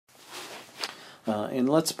And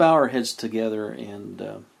let's bow our heads together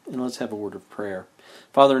and let's have a word of prayer.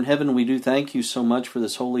 Father in heaven, we do thank you so much for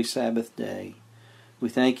this holy Sabbath day. We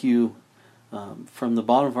thank you from the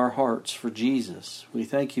bottom of our hearts for Jesus. We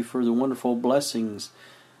thank you for the wonderful blessings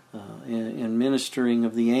and ministering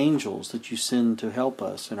of the angels that you send to help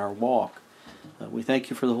us in our walk. We thank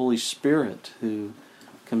you for the Holy Spirit who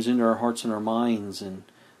comes into our hearts and our minds and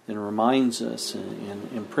reminds us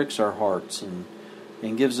and pricks our hearts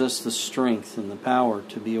and gives us the strength and the power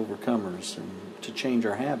to be overcomers and to change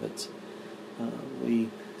our habits. We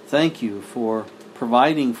thank you for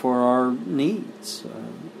providing for our needs,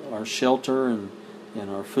 our shelter and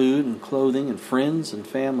our food and clothing and friends and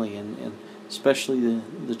family and especially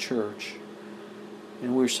the church.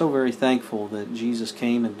 And we're so very thankful that Jesus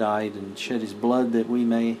came and died and shed his blood that we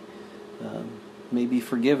may be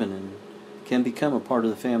forgiven and can become a part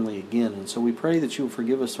of the family again. And so we pray that you will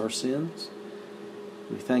forgive us our sins.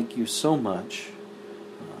 We thank you so much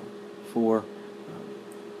for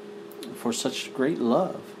such great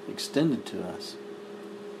love extended to us.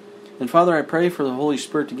 And Father, I pray for the Holy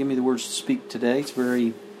Spirit to give me the words to speak today. It's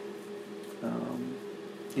very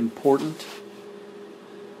important,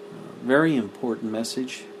 very important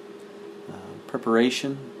message,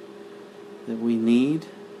 preparation that we need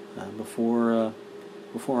before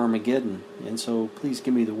Armageddon. And so please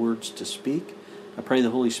give me the words to speak. I pray the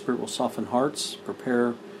Holy Spirit will soften hearts,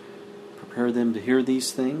 prepare them to hear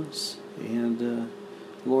these things. And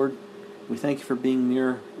Lord, we thank you for being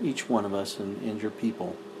near each one of us and your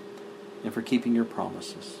people, and for keeping your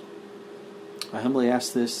promises. I humbly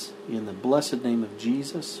ask this in the blessed name of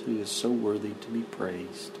Jesus, who is so worthy to be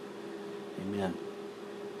praised. Amen.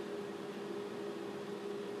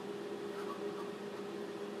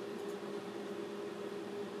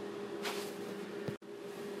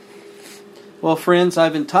 Well, friends,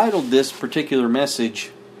 I've entitled this particular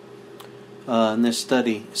message in this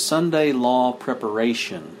study, Sunday Law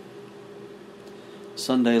Preparation.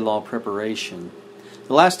 Sunday Law Preparation.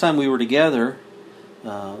 The last time we were together,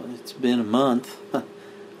 it's been a month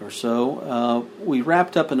or so, we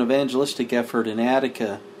wrapped up an evangelistic effort in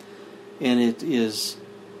Attica, and it is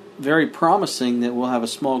very promising that we'll have a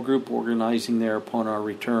small group organizing there upon our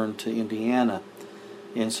return to Indiana.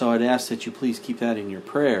 And so I'd ask that you please keep that in your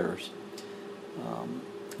prayers.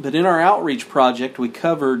 But in our outreach project, we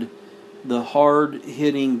covered the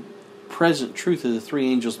hard-hitting present truth of the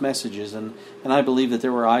three angels' messages, and I believe that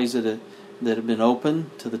there were eyes that have been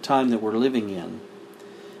opened to the time that we're living in.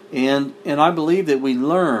 And I believe that we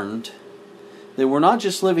learned that we're not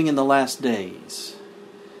just living in the last days,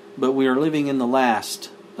 but we are living in the last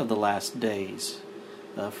of the last days,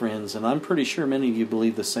 friends. And I'm pretty sure many of you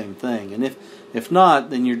believe the same thing. And if not,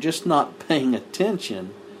 then you're just not paying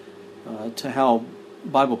attention to how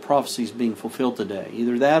Bible prophecy is being fulfilled today.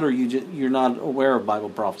 Either that or you're not aware of Bible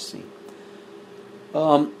prophecy.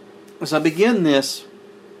 As I begin this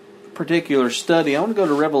particular study, I want to go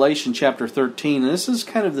to Revelation chapter 13. And this is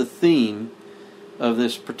kind of the theme of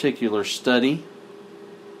this particular study.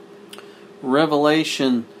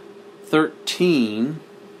 Revelation 13.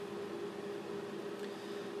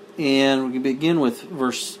 And we can begin with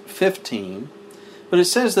verse 15. But it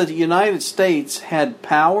says that the United States had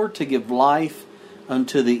power to give life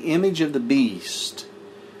unto the image of the beast,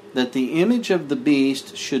 that the image of the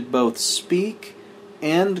beast should both speak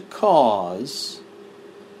and cause,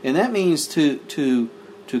 and that means to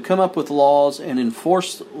come up with laws and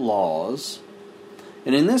enforce laws,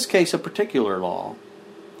 and in this case a particular law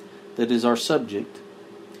that is our subject,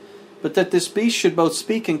 but that this beast should both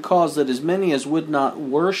speak and cause, that as many as would not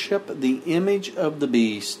worship the image of the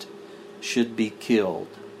beast should be killed.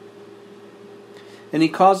 And he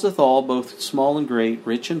causeth all, both small and great,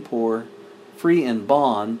 rich and poor, free and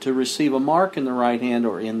bond, to receive a mark in the right hand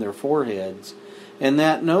or in their foreheads, and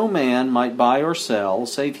that no man might buy or sell,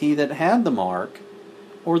 save he that had the mark,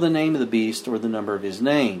 or the name of the beast, or the number of his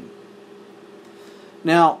name.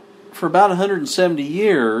 Now, for about 170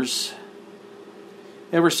 years,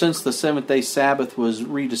 ever since the seventh-day Sabbath was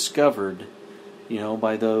rediscovered,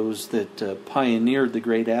 by those that pioneered the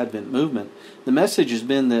Great Advent movement, the message has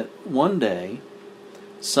been that one day,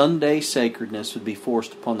 Sunday sacredness would be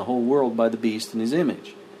forced upon the whole world by the beast and his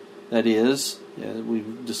image. That is,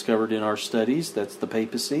 we've discovered in our studies, that's the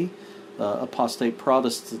papacy, apostate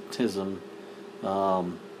Protestantism,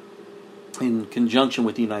 in conjunction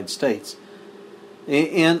with the United States.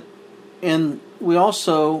 And we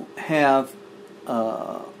also have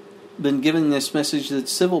been given this message that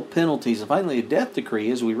civil penalties, and finally a death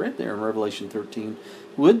decree, as we read there in Revelation 13,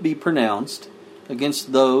 would be pronounced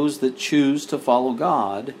against those that choose to follow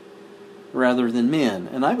God rather than men.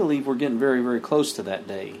 And I believe we're getting very, very close to that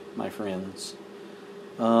day, my friends.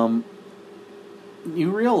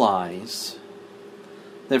 you realize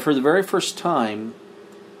that for the very first time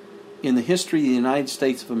in the history of the United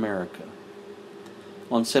States of America,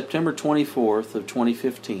 on September 24th of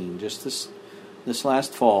 2015, just this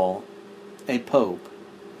last fall, a pope,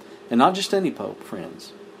 and not just any pope,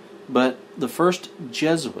 friends, but the first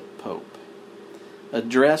Jesuit Pope,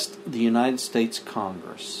 addressed the United States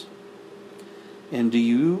Congress. And do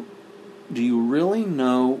you really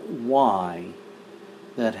know why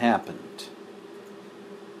that happened?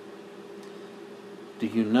 Do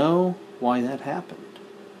you know why that happened?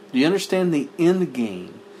 Do you understand the end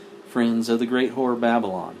game, friends, of the great whore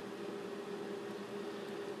Babylon?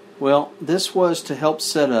 Well, this was to help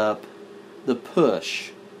set up the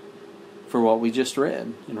push for what we just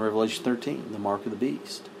read in Revelation 13, the mark of the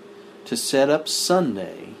beast. To set up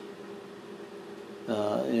Sunday,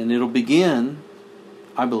 and it'll begin,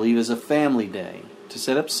 I believe, as a family day. To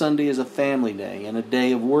set up Sunday as a family day and a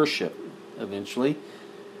day of worship, eventually.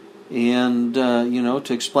 And,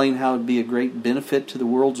 to explain how it would be a great benefit to the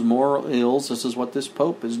world's moral ills, this is what this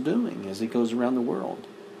Pope is doing as he goes around the world.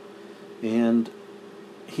 And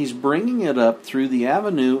he's bringing it up through the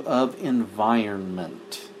avenue of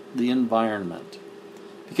environment. The environment.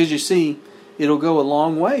 Because you see, it'll go a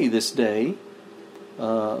long way this day,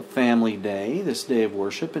 family day, this day of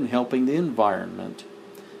worship, in helping the environment.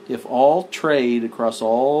 If all trade across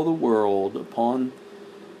all the world upon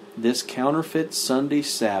this counterfeit Sunday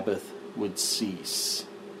Sabbath would cease.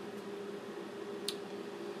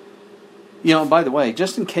 By the way,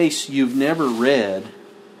 just in case you've never read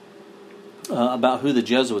about who the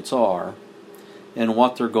Jesuits are and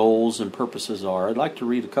what their goals and purposes are, I'd like to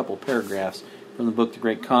read a couple paragraphs from the book The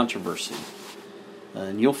Great Controversy.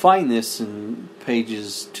 And you'll find this in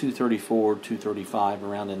pages 234, 235,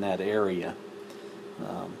 around in that area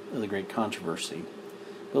of The Great Controversy.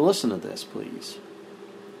 But listen to this, please.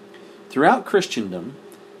 Throughout Christendom,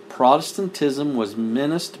 Protestantism was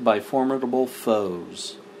menaced by formidable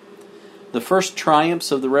foes. The first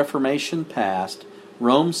triumphs of the Reformation past,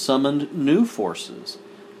 Rome summoned new forces,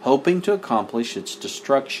 hoping to accomplish its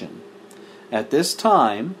destruction. At this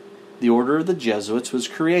time, the Order of the Jesuits was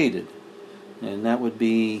created, and that would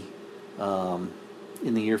be in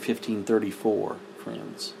the year 1534,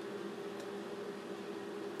 friends.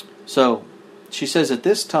 So, she says, at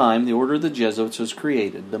this time, the Order of the Jesuits was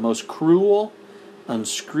created, the most cruel,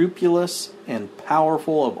 unscrupulous, and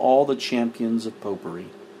powerful of all the champions of popery.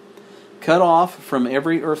 Cut off from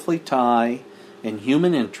every earthly tie and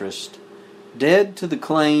human interest, dead to the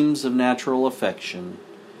claims of natural affection,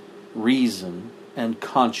 reason, and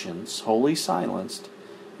conscience, wholly silenced,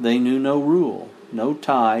 they knew no rule, no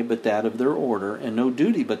tie but that of their order, and no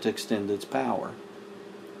duty but to extend its power.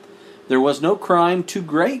 There was no crime too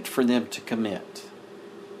great for them to commit.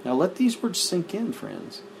 Now let these words sink in,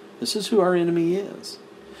 friends. This is who our enemy is.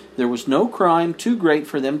 There was no crime too great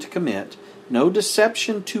for them to commit, no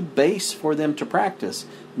deception too base for them to practice,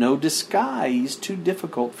 no disguise too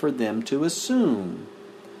difficult for them to assume.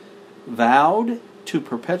 Vowed to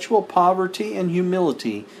perpetual poverty and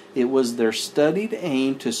humility, it was their studied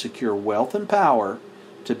aim to secure wealth and power,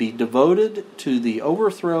 to be devoted to the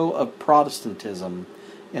overthrow of Protestantism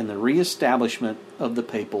and the reestablishment of the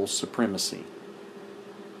papal supremacy.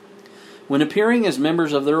 When appearing as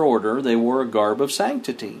members of their order, they wore a garb of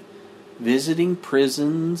sanctity, visiting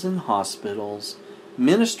prisons and hospitals,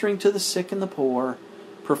 ministering to the sick and the poor,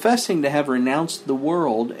 professing to have renounced the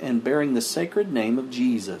world and bearing the sacred name of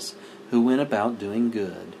Jesus, who went about doing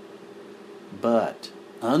good. But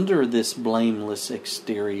under this blameless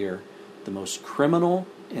exterior, the most criminal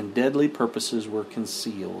and deadly purposes were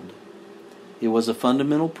concealed. It was a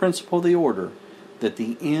fundamental principle of the order that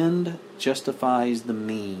the end justifies the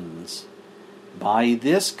means. By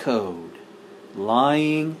this code,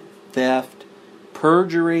 lying, theft,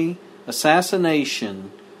 perjury,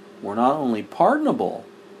 assassination were not only pardonable,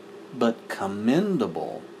 but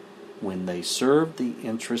commendable when they served the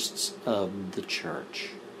interests of the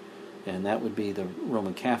church. And that would be the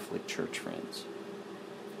Roman Catholic Church, friends.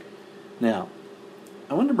 Now,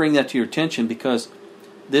 I want to bring that to your attention because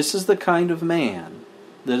this is the kind of man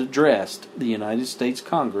that addressed the United States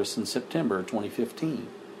Congress in September 2015.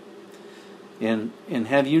 And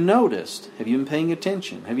have you noticed, have you been paying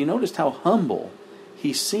attention, have you noticed how humble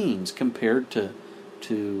he seems compared to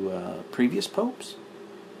previous popes?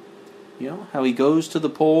 How he goes to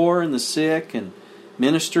the poor and the sick and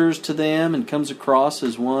ministers to them and comes across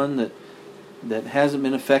as one that hasn't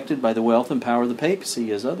been affected by the wealth and power of the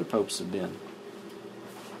papacy as other popes have been.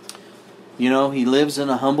 He lives in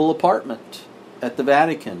a humble apartment at the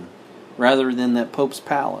Vatican rather than that Pope's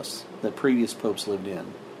palace that previous popes lived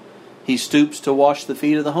in. He stoops to wash the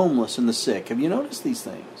feet of the homeless and the sick. Have you noticed these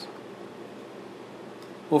things?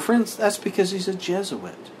 Well, friends, that's because he's a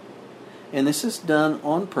Jesuit. And this is done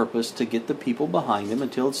on purpose to get the people behind him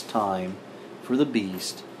until it's time for the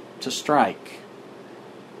beast to strike.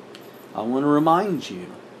 I want to remind you,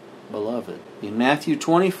 beloved, in Matthew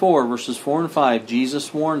 24, verses 4 and 5,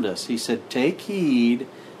 Jesus warned us. He said, "Take heed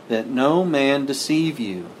that no man deceive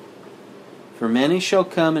you. For many shall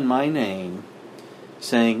come in my name,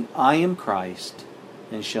 saying, I am Christ,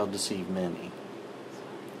 and shall deceive many."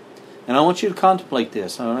 And I want you to contemplate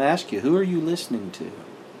this. I want to ask you, who are you listening to?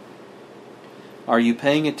 Are you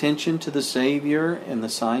paying attention to the Savior and the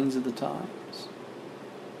signs of the times?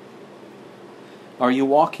 Are you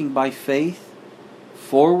walking by faith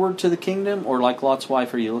forward to the kingdom, or like Lot's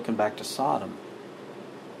wife, are you looking back to Sodom?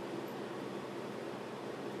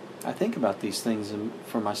 I think about these things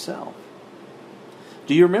for myself.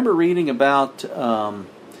 Do you remember reading about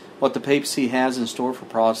what the papacy has in store for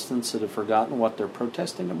Protestants that have forgotten what they're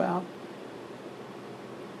protesting about?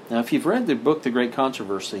 Now, if you've read the book, The Great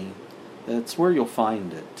Controversy, that's where you'll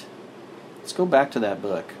find it. Let's go back to that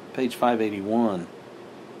book, page 581.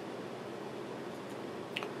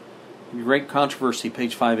 The Great Controversy,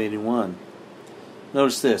 page 581.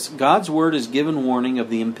 Notice this. God's word is given warning of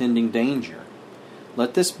the impending danger.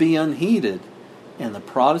 Let this be unheeded, and the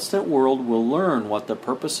Protestant world will learn what the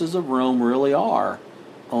purposes of Rome really are,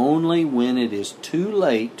 only when it is too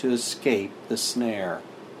late to escape the snare.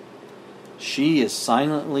 She is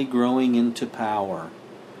silently growing into power.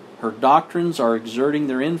 Her doctrines are exerting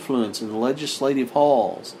their influence in the legislative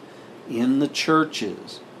halls, in the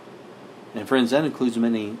churches. And friends, that includes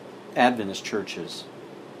many Adventist churches.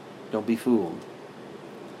 Don't be fooled.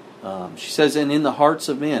 She says, and in the hearts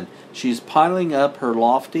of men. She is piling up her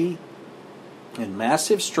lofty and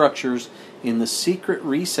massive structures in the secret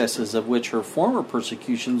recesses of which her former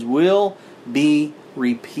persecutions will be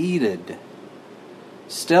repeated.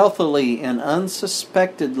 Stealthily and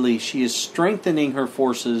unsuspectedly, she is strengthening her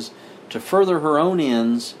forces to further her own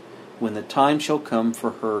ends when the time shall come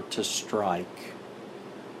for her to strike.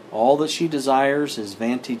 All that she desires is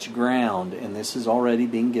vantage ground, and this is already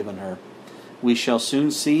being given her. We shall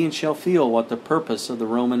soon see and shall feel what the purpose of the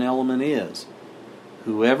Roman element is.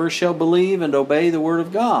 Whoever shall believe and obey the word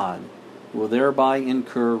of God will thereby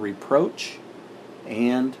incur reproach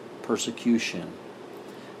and persecution.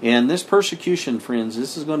 And this persecution, friends,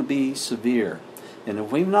 this is going to be severe. And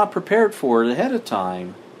if we've not prepared for it ahead of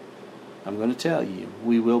time, I'm going to tell you,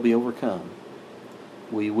 we will be overcome.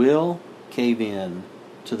 We will cave in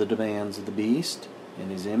to the demands of the beast and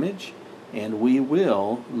his image, and we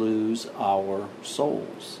will lose our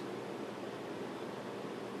souls.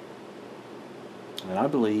 And I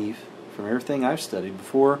believe, from everything I've studied,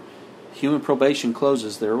 before human probation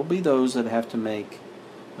closes, there will be those that have to make,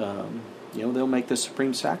 they'll make the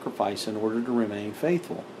supreme sacrifice in order to remain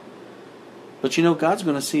faithful. But God's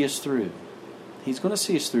going to see us through. He's going to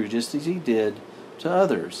see us through just as He did to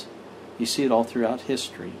others. You see it all throughout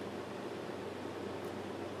history.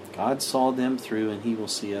 God saw them through, and He will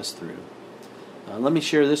see us through. Let me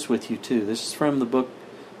share this with you too. This is from the book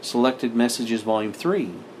Selected Messages, Volume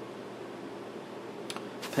 3.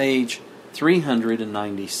 Page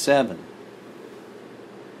 397.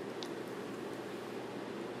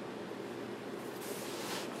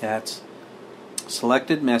 That's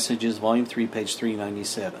Selected Messages, Volume 3, page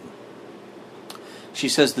 397. She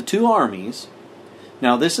says, the two armies,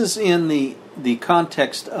 now this is in the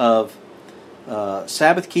context of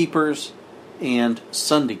Sabbath keepers and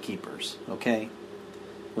Sunday keepers, okay?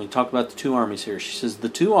 When we talk about the two armies here, she says, the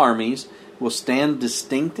two armies will stand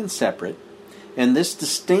distinct and separate, and this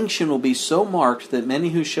distinction will be so marked that many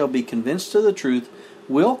who shall be convinced of the truth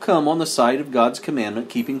will come on the side of God's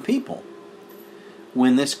commandment-keeping people.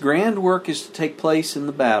 When this grand work is to take place in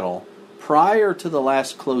the battle, prior to the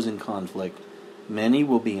last closing conflict, many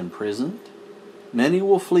will be imprisoned, many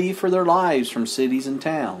will flee for their lives from cities and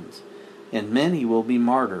towns, and many will be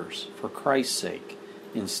martyrs for Christ's sake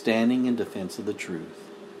in standing in defense of the truth.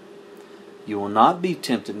 You will not be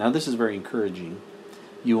tempted. Now this is very encouraging.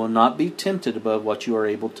 You will not be tempted above what you are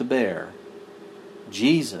able to bear.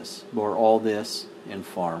 Jesus bore all this and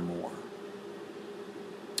far more.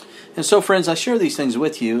 And so, friends, I share these things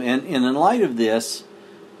with you, and in light of this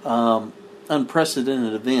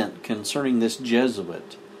unprecedented event concerning this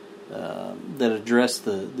Jesuit that addressed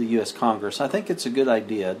the U.S. Congress, I think it's a good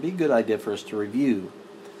idea. It'd be a good idea for us to review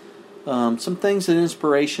some things that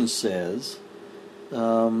Inspiration says.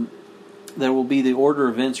 There will be the order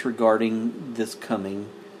of events regarding this coming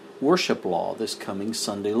worship law, this coming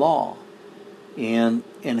Sunday law, and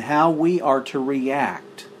how we are to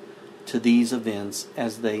react to these events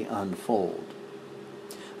as they unfold.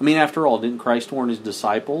 I mean, after all, didn't Christ warn his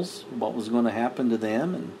disciples what was going to happen to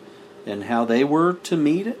them and how they were to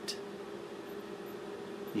meet it?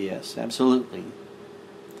 Yes, absolutely.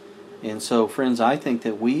 And so, friends, I think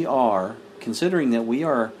that we are, considering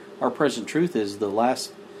that our present truth is the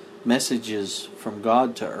last messages from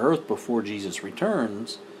God to earth before Jesus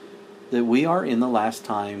returns, that we are in the last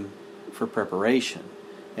time for preparation.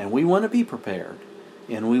 And we want to be prepared.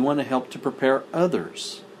 And we want to help to prepare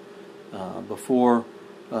others before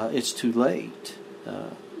it's too late.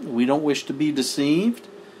 We don't wish to be deceived.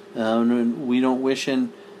 We don't wish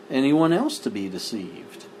anyone else to be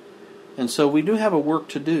deceived. And so we do have a work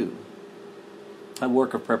to do, a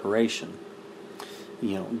work of preparation.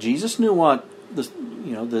 Jesus knew what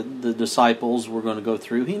the disciples were going to go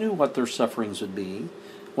through. He knew what their sufferings would be,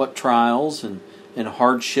 what trials and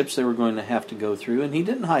hardships they were going to have to go through, and he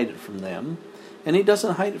didn't hide it from them, and he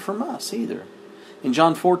doesn't hide it from us either. In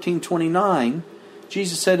John 14:29,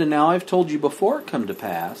 Jesus said, "And now I've told you before it come to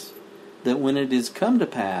pass, that when it is come to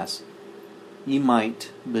pass, ye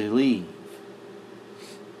might believe."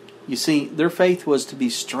 You see, their faith was to be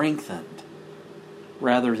strengthened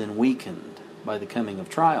rather than weakened by the coming of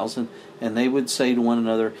trials, and they would say to one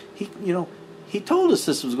another, He told us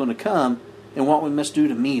this was going to come, and what we must do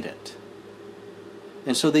to meet it.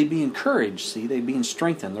 And so they'd be encouraged, they'd be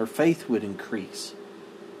strengthened, their faith would increase.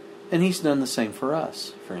 And He's done the same for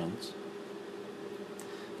us, friends.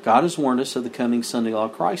 God has warned us of the coming Sunday law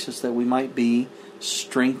crisis that we might be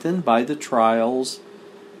strengthened by the trials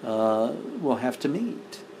we'll have to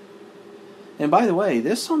meet. And by the way,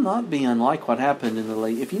 this will not be unlike what happened in the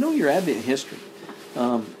late... If you know your Advent history,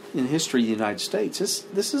 in history of the United States,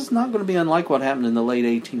 this is not going to be unlike what happened in the late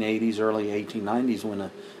 1880s, early 1890s when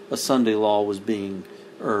a Sunday law was being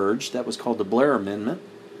urged. That was called the Blair Amendment.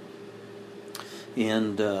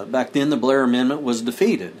 And back then the Blair Amendment was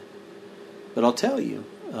defeated. But I'll tell you,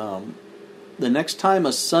 the next time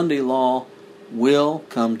a Sunday law will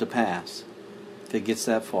come to pass, if it gets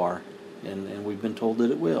that far, and we've been told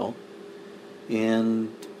that it will.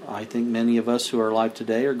 And I think many of us who are alive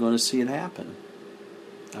today are going to see it happen.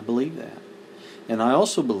 I believe that. And I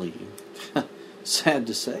also believe, sad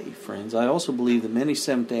to say, friends, I also believe that many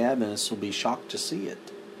Seventh-day Adventists will be shocked to see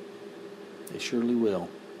it. They surely will.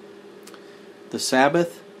 The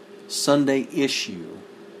Sabbath Sunday issue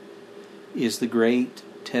is the great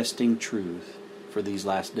testing truth for these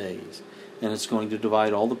last days. And it's going to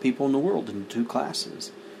divide all the people in the world into two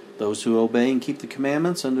classes. Those who obey and keep the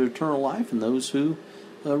commandments unto eternal life, and those who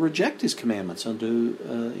reject His commandments unto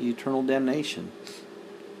eternal damnation.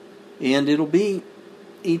 And it'll be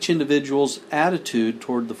each individual's attitude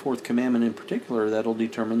toward the fourth commandment in particular that'll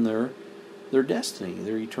determine their destiny,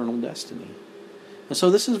 their eternal destiny. And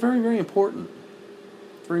so this is very, very important.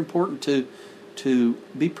 Very important to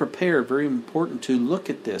be prepared, very important to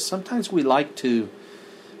look at this. Sometimes we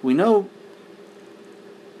know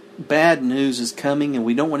bad news is coming and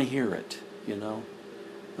we don't want to hear it,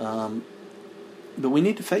 but we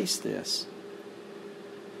need to face this.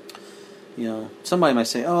 Somebody might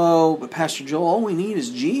say, "Oh, but Pastor Joel, all we need is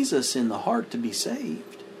Jesus in the heart to be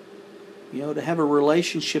saved. To have a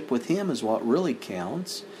relationship with Him is what really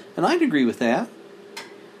counts." And I'd agree with that.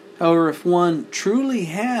 However, if one truly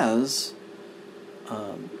has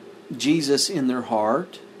Jesus in their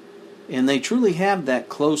heart, and they truly have that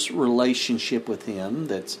close relationship with Him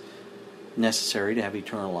that's necessary to have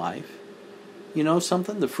eternal life,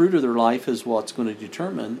 something? The fruit of their life is what's going to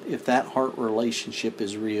determine if that heart relationship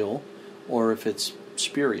is real or if it's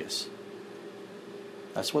spurious.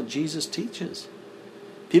 That's what Jesus teaches.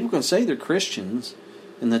 People can say they're Christians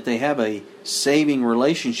and that they have a saving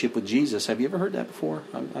relationship with Jesus. Have you ever heard that before?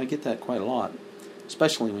 I get that quite a lot,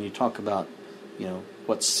 especially when you talk about,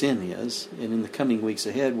 what sin is. And in the coming weeks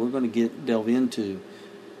ahead, we're going to delve into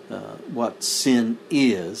what sin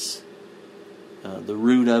is, the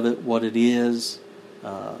root of it, what it is,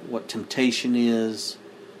 what temptation is,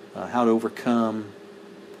 how to overcome.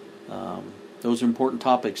 Those are important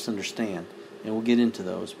topics to understand, and we'll get into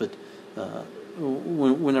those. But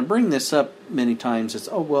when I bring this up many times, it's,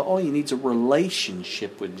 all you need is a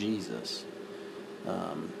relationship with Jesus.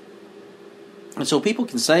 And so people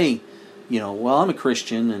can say, I'm a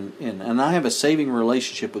Christian and I have a saving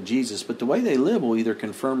relationship with Jesus, but the way they live will either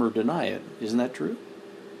confirm or deny it. Isn't that true?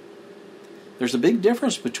 There's a big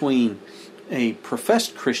difference between a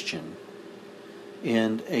professed Christian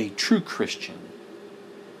and a true Christian.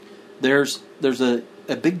 There's a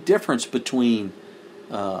big difference between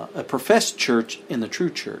a professed church and the true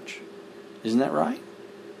church. Isn't that right?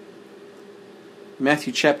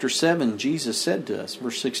 Matthew chapter 7, Jesus said to us,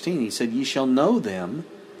 verse 16, He said, "Ye shall know them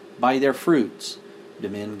by their fruits. Do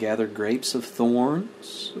men gather grapes of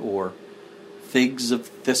thorns, or figs of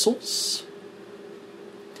thistles?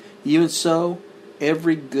 Even so,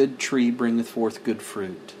 every good tree bringeth forth good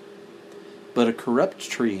fruit, but a corrupt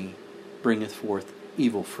tree bringeth forth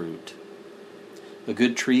evil fruit. A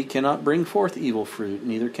good tree cannot bring forth evil fruit,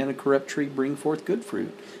 neither can a corrupt tree bring forth good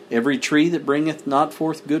fruit. Every tree that bringeth not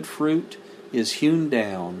forth good fruit is hewn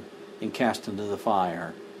down and cast into the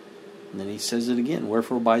fire. And then he says it again,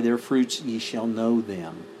 wherefore by their fruits ye shall know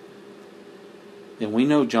them. And we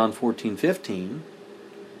know John 14:15.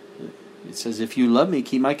 It says, if you love me,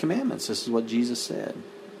 keep my commandments. This is what Jesus said.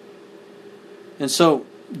 And so,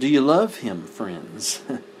 do you love him, friends?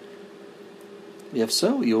 If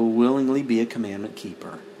so, you'll willingly be a commandment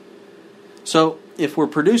keeper. So, if we're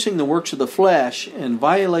producing the works of the flesh and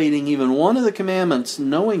violating even one of the commandments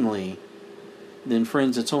knowingly, then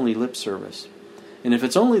friends, it's only lip service. And if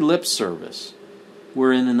it's only lip service,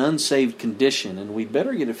 we're in an unsaved condition, and we'd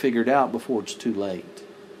better get it figured out before it's too late.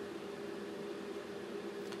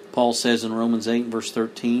 Paul says in Romans 8, verse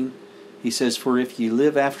 13, he says, for if ye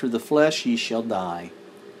live after the flesh, ye shall die.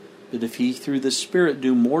 But if ye through the Spirit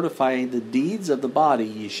do mortify the deeds of the body,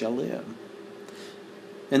 ye shall live.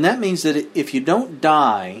 And that means that if you don't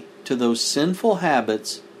die to those sinful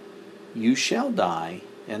habits, you shall die.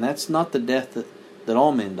 And that's not the death that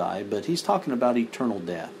all men die, but he's talking about eternal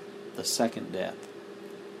death, the second death,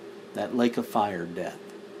 that lake of fire death.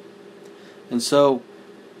 And so,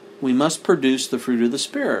 we must produce the fruit of the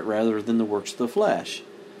Spirit rather than the works of the flesh.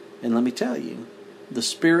 And let me tell you, the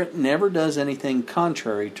Spirit never does anything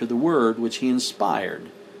contrary to the Word which He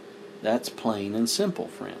inspired. That's plain and simple,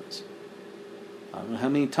 friends. I don't know how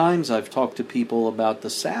many times I've talked to people about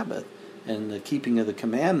the Sabbath and the keeping of the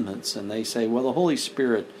commandments, and they say, well, the Holy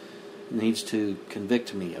Spirit needs to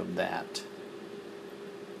convict me of that.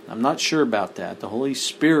 I'm not sure about that. The Holy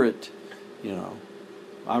Spirit,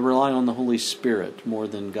 I rely on the Holy Spirit more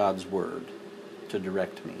than God's Word to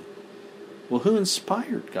direct me. Well, who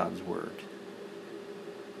inspired God's Word?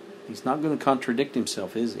 He's not going to contradict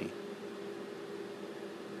himself, is he?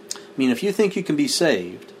 I mean, if you think you can be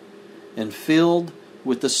saved and filled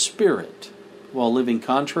with the Spirit while living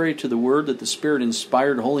contrary to the Word that the Spirit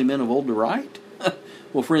inspired holy men of old to write,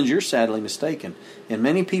 well, friends, you're sadly mistaken. And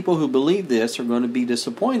many people who believe this are going to be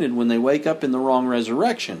disappointed when they wake up in the wrong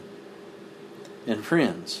resurrection. And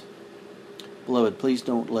friends, beloved, please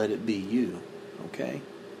don't let it be you, okay?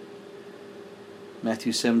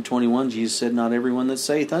 Matthew 7:21, Jesus said, not everyone that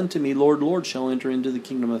saith unto me, Lord, Lord, shall enter into the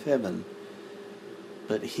kingdom of heaven,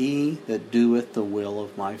 but he that doeth the will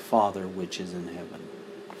of my Father which is in heaven.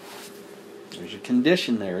 There's a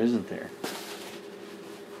condition there, isn't there?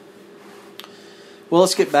 Well,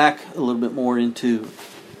 let's get back a little bit more into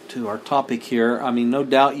our topic here. I mean, no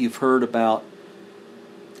doubt you've heard about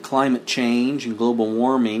climate change and global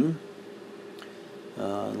warming.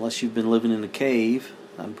 Unless you've been living in a cave,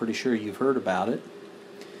 I'm pretty sure you've heard about it.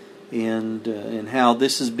 And how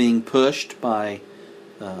this is being pushed by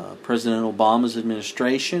President Obama's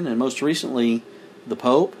administration, and most recently the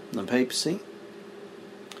Pope, the papacy.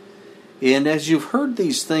 And as you've heard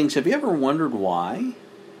these things, have you ever wondered why?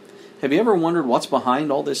 Have you ever wondered what's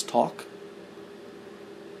behind all this talk?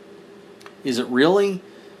 Is it really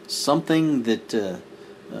something that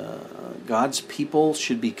God's people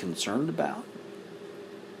should be concerned about?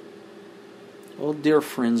 Well, dear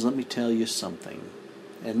friends, let me tell you something.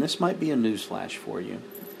 And this might be a newsflash for you.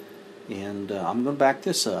 And I'm going to back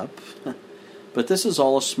this up. But this is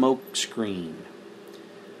all a smoke screen.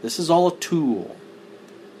 This is all a tool.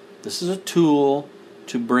 This is a tool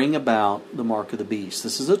to bring about the mark of the beast.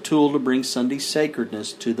 This is a tool to bring Sunday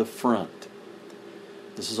sacredness to the front.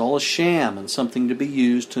 This is all a sham and something to be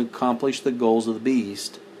used to accomplish the goals of the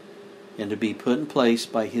beast and to be put in place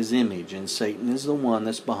by his image. And Satan is the one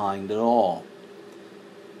that's behind it all.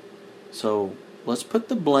 So let's put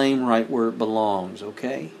the blame right where it belongs,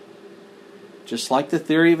 okay? Just like the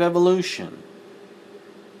theory of evolution,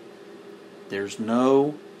 there's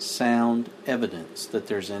no sound evidence that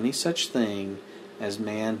there's any such thing as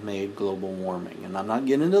man-made global warming. And I'm not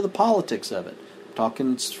getting into the politics of it. I'm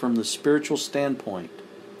talking from the spiritual standpoint.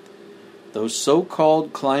 Those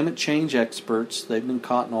so-called climate change experts, they've been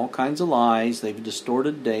caught in all kinds of lies. They've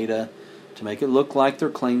distorted data to make it look like their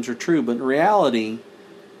claims are true. But in reality,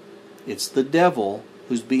 it's the devil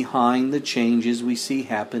who's behind the changes we see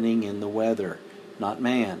happening in the weather, not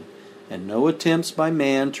man. And no attempts by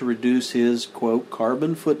man to reduce his, quote,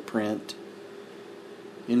 carbon footprint,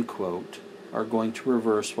 end quote, are going to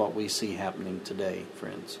reverse what we see happening today,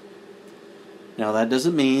 friends. Now, that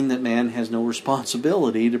doesn't mean that man has no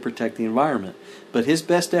responsibility to protect the environment. But his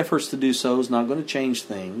best efforts to do so is not going to change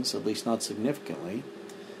things, at least not significantly,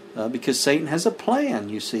 because Satan has a plan,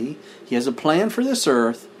 you see. He has a plan for this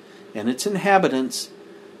earth and its inhabitants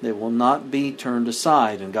that will not be turned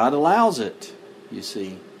aside. And God allows it, you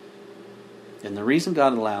see. And the reason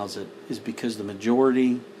God allows it is because the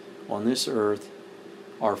majority on this earth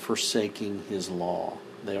are forsaking His law.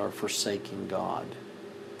 They are forsaking God.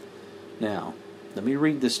 Now, let me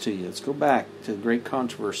read this to you. Let's go back to the great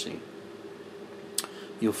controversy.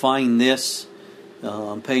 You'll find this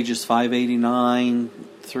on pages 589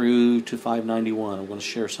 through to 591. I'm going to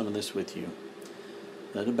share some of this with you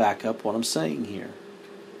to back up what I'm saying here.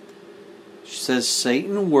 She says,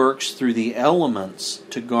 Satan works through the elements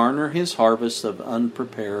to garner his harvest of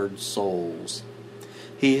unprepared souls.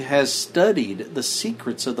 He has studied the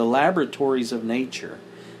secrets of the laboratories of nature,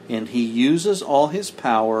 and he uses all his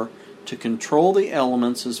power to control the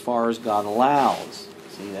elements as far as God allows.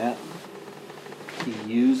 See that? He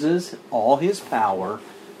uses all his power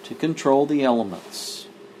to control the elements.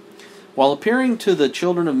 While appearing to the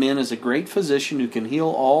children of men as a great physician who can heal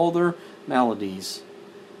all their maladies,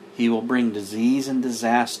 he will bring disease and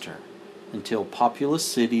disaster until populous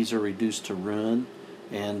cities are reduced to ruin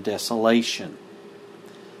and desolation.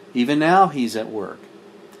 Even now he's at work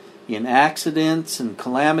in accidents and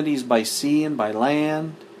calamities by sea and by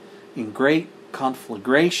land, in great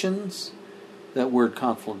conflagrations. That word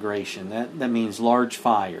conflagration, that means large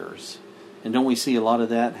fires. And don't we see a lot of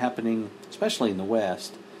that happening, especially in the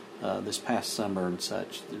West, this past summer and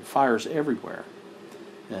such? There are fires everywhere.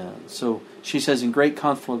 So she says in great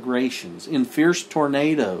conflagrations, in fierce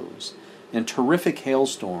tornadoes and terrific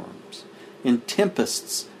hailstorms, in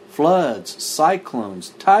tempests, floods,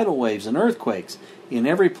 cyclones, tidal waves, and earthquakes, in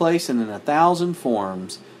every place and in 1,000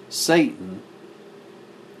 forms, Satan.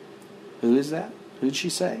 Who is that? Who did she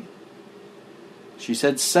say? She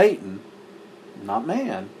said Satan, not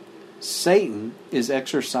man. Satan is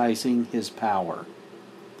exercising his power.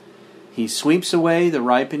 He sweeps away the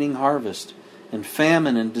ripening harvest, and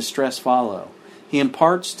famine and distress follow. He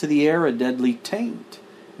imparts to the air a deadly taint,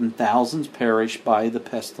 and thousands perish by the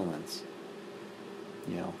pestilence.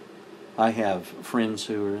 You know, I have friends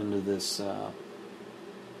who are into this,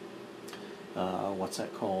 what's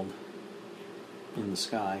that called? In the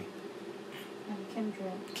sky?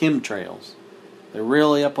 Chemtrails. They're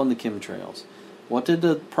really up on the chemtrails. What did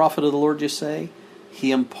the prophet of the Lord just say?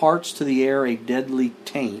 He imparts to the air a deadly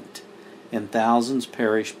taint, and thousands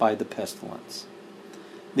perish by the pestilence.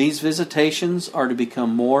 These visitations are to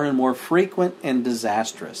become more and more frequent and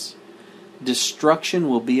disastrous. Destruction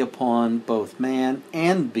will be upon both man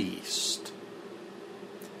and beast.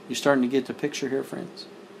 You're starting to get the picture here, friends?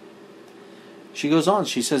 She goes on,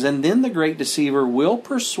 she says, and then the great deceiver will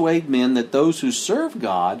persuade men that those who serve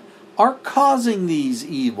God are causing these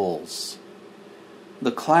evils.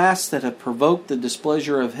 The class that have provoked the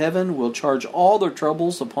displeasure of heaven will charge all their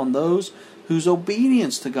troubles upon those whose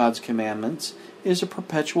obedience to God's commandments is a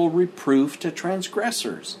perpetual reproof to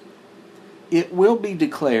transgressors. It will be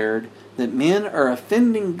declared that men are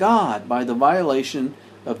offending God by the violation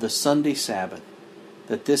of the Sunday Sabbath,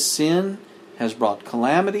 that this sin has brought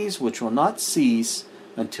calamities which will not cease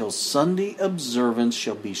until Sunday observance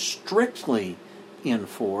shall be strictly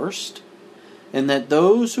enforced, and that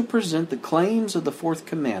those who present the claims of the fourth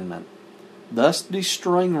commandment, thus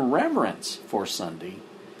destroying reverence for Sunday,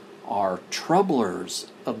 are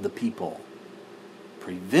troublers of the people,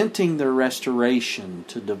 preventing their restoration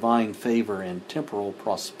to divine favor and temporal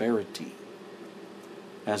prosperity.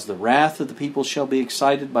 As the wrath of the people shall be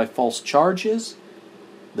excited by false charges,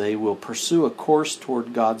 they will pursue a course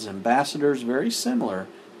toward God's ambassadors very similar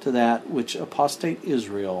to that which apostate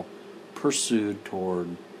Israel pursued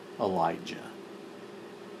toward Elijah.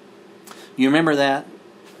 You remember that?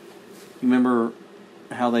 You remember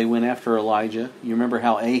how they went after Elijah? You remember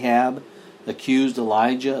how Ahab accused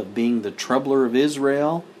Elijah of being the troubler of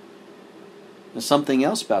Israel? There's something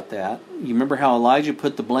else about that. You remember how Elijah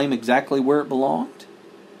put the blame exactly where it belonged?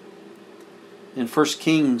 In 1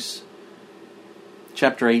 Kings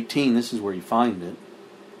chapter 18, this is where you find it.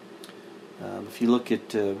 If you look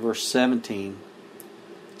at verse 17,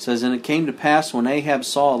 it says, and it came to pass when Ahab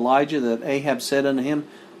saw Elijah that Ahab said unto him,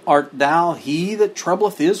 art thou he that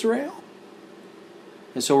troubleth Israel?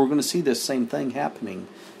 And so we're going to see this same thing happening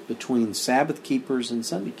between Sabbath keepers and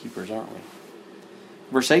Sunday keepers, aren't we?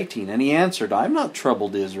 Verse 18, and he answered, I have not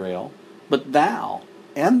troubled Israel, but thou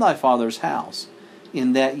and thy father's house,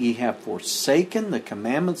 in that ye have forsaken the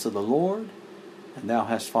commandments of the Lord, and thou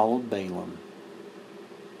hast followed Balaam.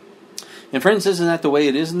 And friends, isn't that the way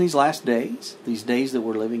it is in these last days? These days that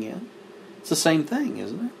we're living in? It's the same thing,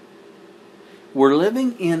 isn't it? We're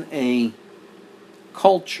living in a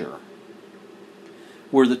culture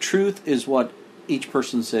where the truth is what each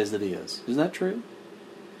person says it is. Isn't that true?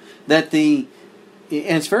 And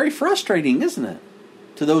it's very frustrating, isn't it,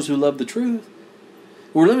 to those who love the truth.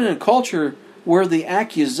 We're living in a culture where the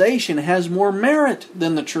accusation has more merit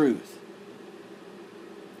than the truth.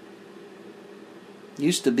 It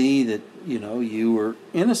used to be that, you were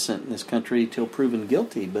innocent in this country till proven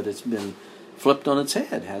guilty, but it's been flipped on its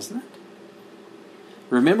head, hasn't it?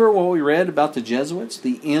 Remember what we read about the Jesuits?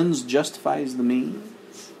 The ends justifies the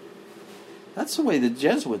means. That's the way the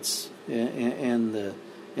Jesuits and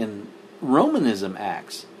Romanism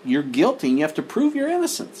acts. You're guilty and you have to prove your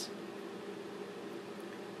innocence.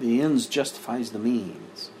 The ends justifies the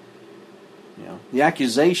means. The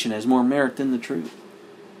accusation has more merit than the truth.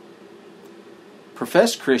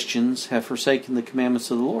 Professed Christians have forsaken the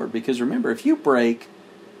commandments of the Lord, because remember, if you break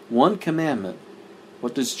one commandment,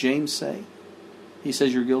 what does James say? He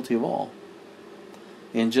says you're guilty of all.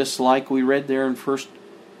 And just like we read there in 1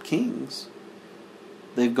 Kings,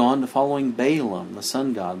 they've gone to following Balaam, the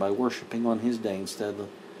sun god, by worshiping on his day instead of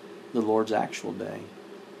the Lord's actual day.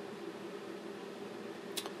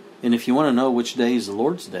 And if you want to know which day is the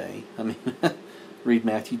Lord's day, read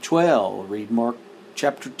Matthew 12, read Mark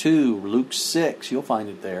chapter 2, Luke 6, you'll find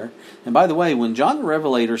it there. And by the way, when John the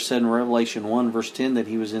Revelator said in Revelation 1 verse 10 that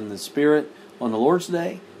he was in the Spirit on the Lord's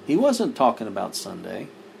day, he wasn't talking about Sunday.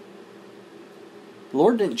 The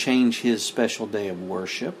Lord didn't change his special day of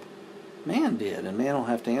worship. Man did, and man will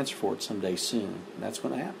have to answer for it someday soon. And that's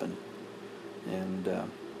going to happen. And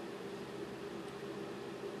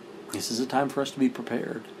this is a time for us to be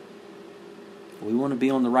prepared. We want to be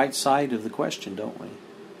on the right side of the question, don't we?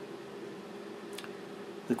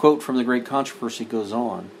 The quote from The Great Controversy goes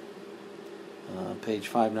on, page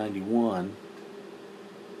 591.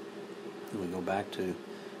 We go back to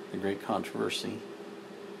The Great Controversy.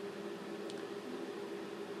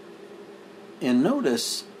 And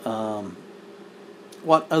notice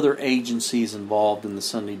what other agencies involved in the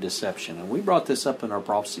Sunday deception. And we brought this up in our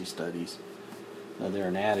prophecy studies there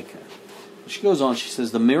in Attica. She goes on, she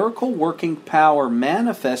says, the miracle working power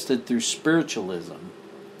manifested through spiritualism.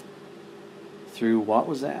 Through what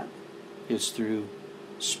was that? It's through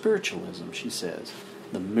spiritualism, she says.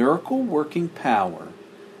 The miracle working power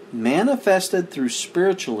manifested through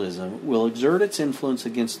spiritualism will exert its influence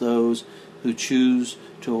against those who choose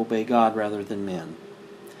to obey God rather than men.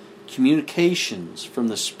 Communications from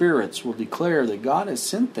the spirits will declare that God has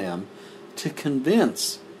sent them to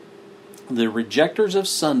convince the rejectors of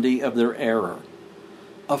Sunday of their error,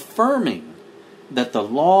 affirming that the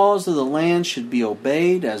laws of the land should be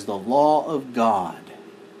obeyed as the law of God.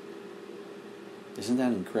 Isn't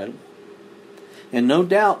that incredible? And no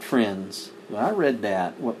doubt, friends, when I read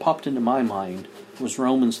that, what popped into my mind was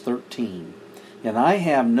Romans 13. And I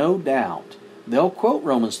have no doubt they'll quote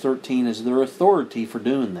Romans 13 as their authority for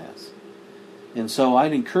doing this. And so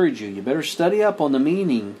I'd encourage you better study up on the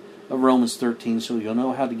meaning of Romans 13 so you'll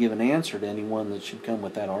know how to give an answer to anyone that should come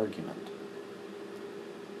with that argument.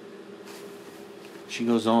 She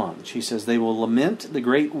goes on. She says, they will lament the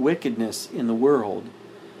great wickedness in the world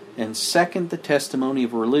and second the testimony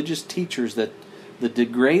of religious teachers that the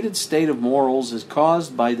degraded state of morals is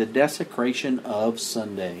caused by the desecration of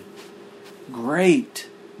Sunday. Great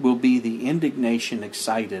will be the indignation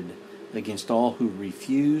excited against all who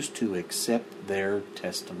refuse to accept their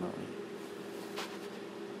testimony.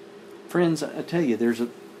 Friends, I tell you,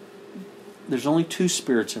 there's only two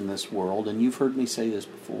spirits in this world, and you've heard me say this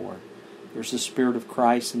before. There's the spirit of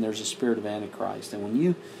Christ and there's the spirit of Antichrist. And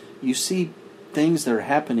when you see things that are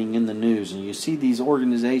happening in the news and you see these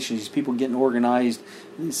organizations, these people getting organized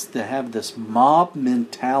to have this mob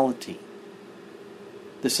mentality,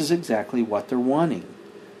 this is exactly what they're wanting.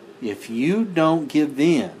 If you don't give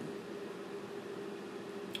in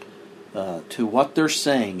to what they're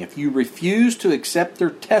saying, if you refuse to accept their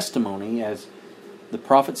testimony, as the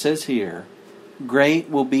prophet says here, great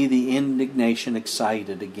will be the indignation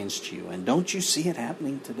excited against you. And don't you see it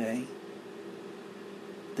happening today?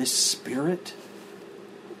 This spirit.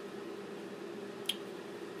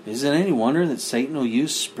 Is it any wonder that Satan will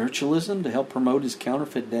use spiritualism to help promote his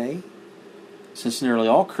counterfeit day? Since nearly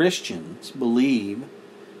all Christians believe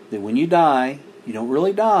that when you die, you don't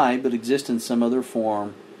really die, but exist in some other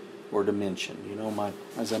form or dimension.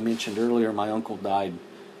 As I mentioned earlier, my uncle died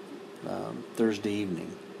Thursday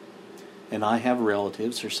evening. And I have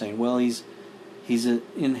relatives who are saying, well, he's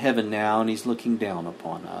in heaven now and he's looking down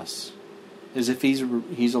upon us. As if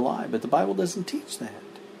he's alive. But the Bible doesn't teach that.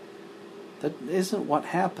 That isn't what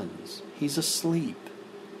happens. He's asleep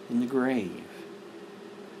in the grave.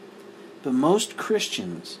 But most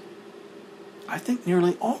Christians, I think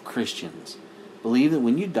nearly all Christians, believe that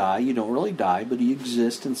when you die, you don't really die, but you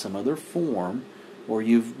exist in some other form, or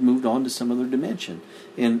you've moved on to some other dimension.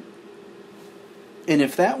 And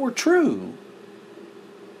if that were true,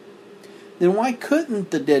 then why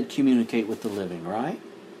couldn't the dead communicate with the living, right?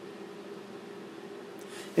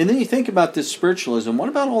 And then you think about this spiritualism. What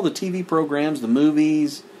about all the TV programs, the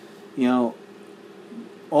movies,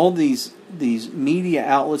 all these media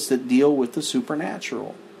outlets that deal with the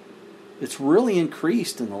supernatural? It's really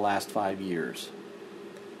increased in the last 5 years.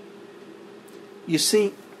 You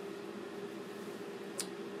see,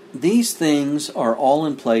 these things are all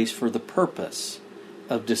in place for the purpose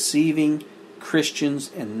of deceiving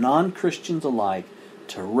Christians and non-Christians alike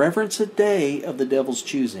to reverence a day of the devil's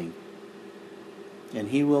choosing. And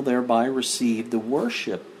he will thereby receive the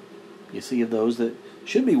worship, you see, of those that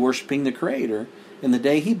should be worshiping the Creator in the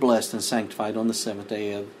day He blessed and sanctified on the seventh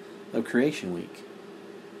day of Creation Week.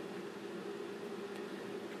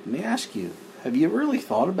 Let me ask you, have you really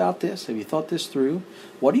thought about this? Have you thought this through?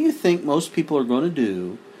 What do you think most people are going to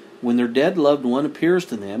do when their dead loved one appears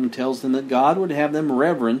to them and tells them that God would have them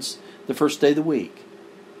reverence the first day of the week?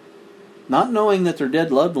 Not knowing that their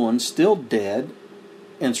dead loved one's still dead,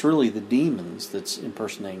 and it's really the demons that's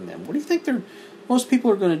impersonating them. What do you think most people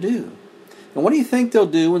are going to do? And what do you think they'll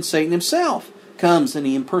do when Satan himself comes and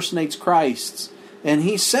he impersonates Christ and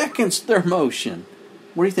he seconds their motion?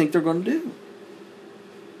 What do you think they're going to do?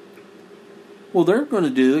 Well, they're going to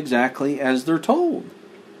do exactly as they're told,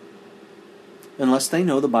 unless they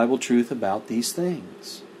know the Bible truth about these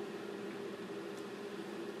things.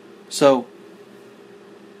 So,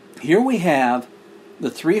 here we have the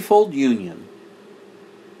threefold union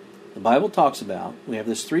the Bible talks about. We have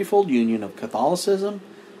this threefold union of Catholicism,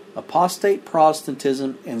 apostate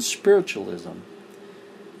Protestantism, and spiritualism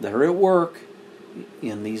that are at work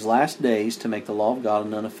in these last days to make the law of God of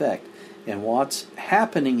none effect. And what's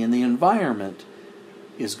happening in the environment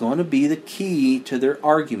is going to be the key to their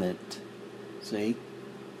argument. See?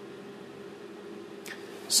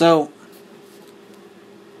 So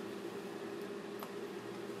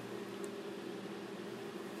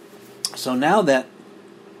now that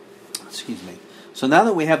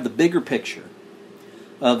we have the bigger picture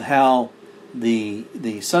of how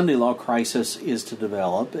the Sunday law crisis is to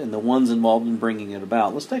develop and the ones involved in bringing it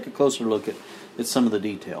about, let's take a closer look at some of the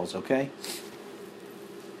details, okay?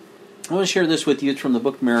 I want to share this with you. It's from the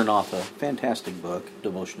book Maranatha. Fantastic book,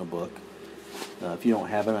 devotional book. If you don't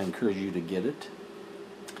have it, I encourage you to get it.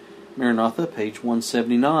 Maranatha, page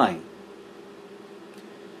 179.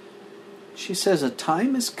 She says, a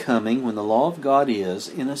time is coming when the law of God is,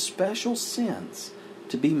 in a special sense,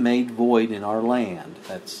 to be made void in our land.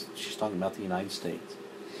 She's talking about the United States.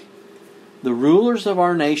 The rulers of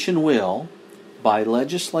our nation will, by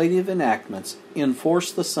legislative enactments,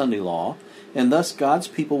 enforce the Sunday law, and thus God's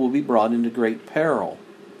people will be brought into great peril.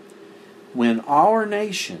 When our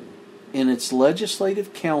nation, in its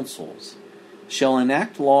legislative councils, shall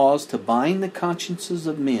enact laws to bind the consciences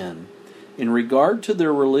of men in regard to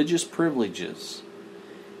their religious privileges,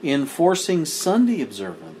 enforcing Sunday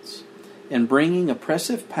observance, and bringing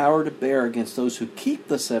oppressive power to bear against those who keep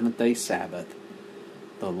the seventh-day Sabbath,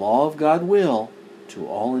 the law of God will, to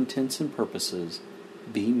all intents and purposes,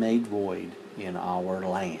 be made void in our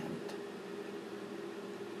land.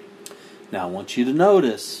 Now, I want you to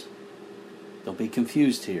notice, don't be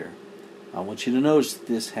confused here, I want you to notice that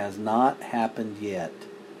this has not happened yet.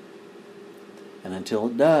 And until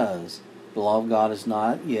it does, the law of God has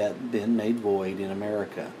not yet been made void in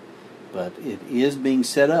America. But it is being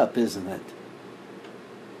set up, isn't it?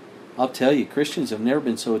 I'll tell you, Christians have never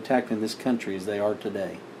been so attacked in this country as they are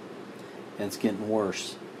today. And it's getting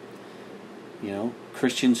worse.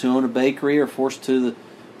 Christians who own a bakery are forced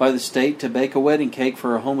by the state to bake a wedding cake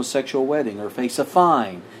for a homosexual wedding or face a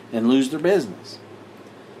fine and lose their business.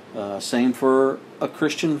 Same for a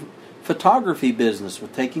Christian photography business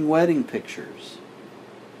with taking wedding pictures.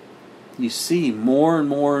 You see more and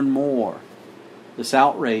more and more this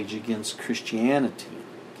outrage against Christianity,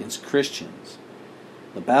 against Christians.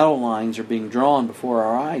 The battle lines are being drawn before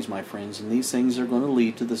our eyes, my friends, and these things are going to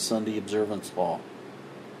lead to the Sunday observance law.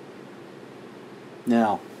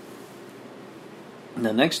 Now,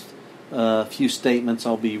 the next few statements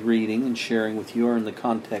I'll be reading and sharing with you are in the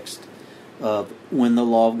context of when the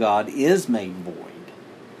law of God is made void.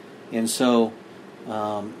 And so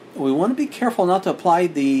we want to be careful not to apply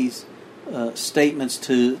these statements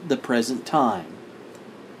to the present time.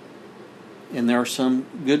 And there are some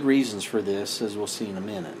good reasons for this, as we'll see in a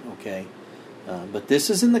minute, okay? But this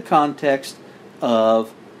is in the context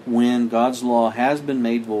of when God's law has been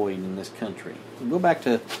made void in this country. We'll go back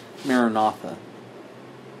to Maranatha.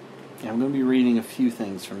 And I'm going to be reading a few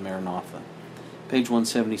things from Maranatha. Page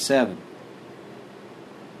 177.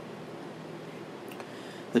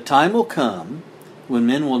 The time will come when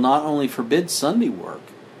men will not only forbid Sunday work,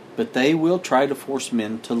 but they will try to force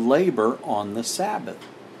men to labor on the Sabbath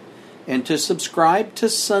and to subscribe to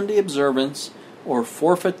Sunday observance or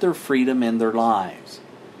forfeit their freedom and their lives.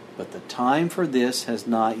 But the time for this has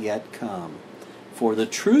not yet come, for the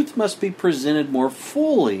truth must be presented more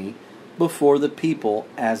fully before the people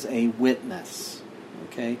as a witness.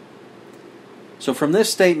 Okay? So from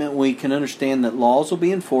this statement we can understand that laws will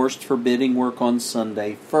be enforced forbidding work on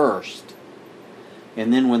Sunday first.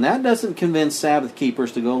 And then when that doesn't convince Sabbath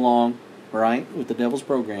keepers to go along, right, with the devil's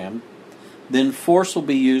program, then force will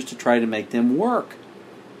be used to try to make them work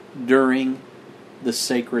during the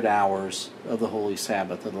sacred hours of the holy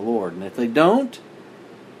Sabbath of the Lord. And if they don't,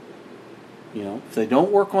 if they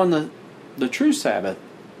don't work on the true Sabbath,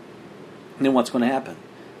 then what's going to happen?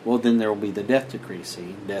 Well, then there will be the death decree.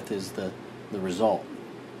 See, death is the result.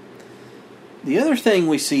 The other thing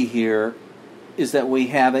we see here is that we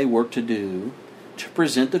have a work to do to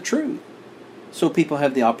present the truth, so people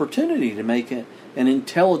have the opportunity to make an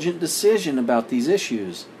intelligent decision about these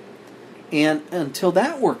issues. And until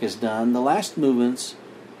that work is done, the last movements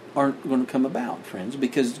aren't going to come about, friends,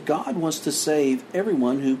 because God wants to save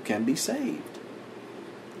everyone who can be saved.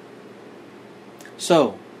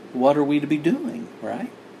 So, what are we to be doing,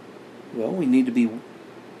 right? Well, we need to be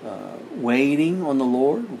waiting on the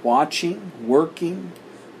Lord, watching, working,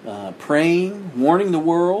 praying, warning the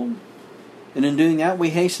world. And in doing that, we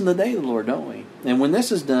hasten the day of the Lord, don't we? And when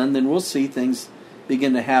this is done, then we'll see things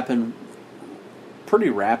begin to happen pretty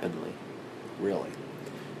rapidly, really.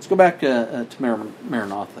 Let's go back to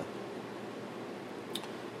Maranatha.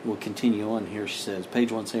 We'll continue on here, she says,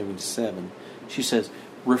 page 177. She says,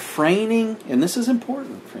 refraining, and this is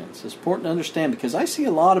important, friends. It's important to understand because I see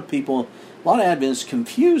a lot of people, a lot of Adventists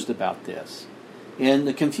confused about this. And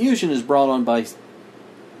the confusion is brought on by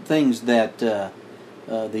things that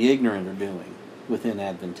the ignorant are doing within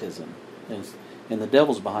Adventism. And the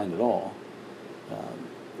devil's behind it all.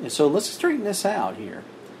 And so let's straighten this out here.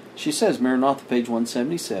 She says, Maranatha, page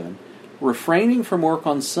 177, refraining from work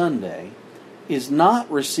on Sunday is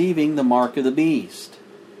not receiving the mark of the beast.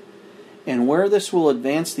 And where this will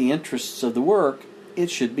advance the interests of the work, it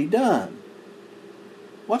should be done.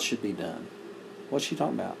 What should be done? What's she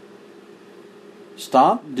talking about?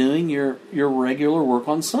 Stop doing your regular work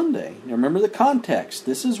on Sunday. Now remember the context.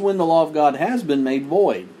 This is when the law of God has been made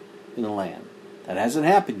void in the land. That hasn't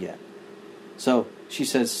happened yet. So she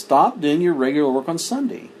says, stop doing your regular work on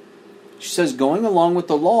Sunday. She says, going along with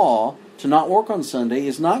the law to not work on Sunday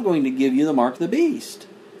is not going to give you the mark of the beast.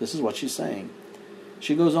 This is what she's saying.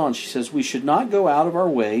 She goes on, she says, we should not go out of our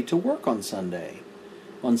way to work on Sunday.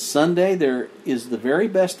 On Sunday, there is the very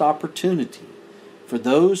best opportunity for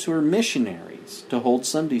those who are missionaries to hold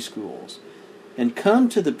Sunday schools and come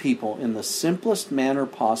to the people in the simplest manner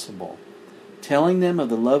possible, telling them of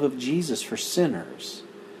the love of Jesus for sinners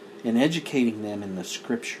and educating them in the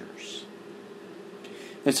Scriptures.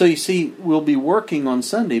 And so you see, we'll be working on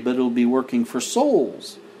Sunday, but it'll be working for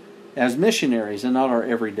souls as missionaries and not our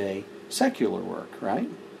everyday secular work, right?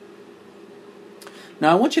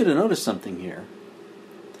 Now I want you to notice something here.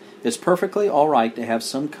 It's perfectly all right to have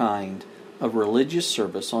some kind of religious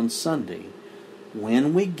service on Sunday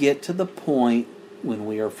when we get to the point when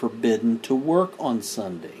we are forbidden to work on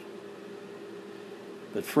Sunday.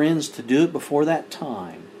 But friends, to do it before that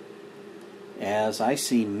time, as I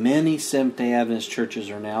see many Seventh-day Adventist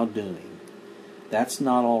churches are now doing, that's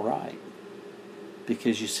not all right.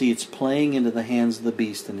 Because you see, it's playing into the hands of the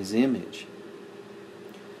beast and his image.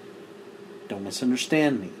 Don't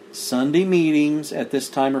misunderstand me. Sunday meetings at this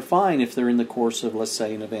time are fine if they're in the course of, let's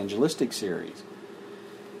say, an evangelistic series.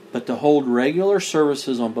 But to hold regular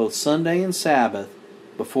services on both Sunday and Sabbath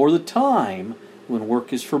before the time when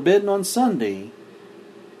work is forbidden on Sunday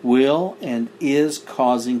will and is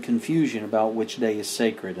causing confusion about which day is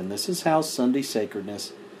sacred. And this is how Sunday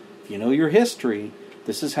sacredness, if you know your history,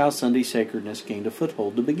 this is how Sunday sacredness gained a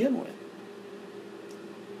foothold to begin with.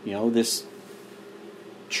 You know, this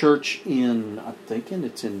church in, I'm thinking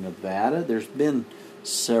it's in Nevada. There's been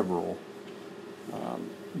several.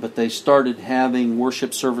 But they started having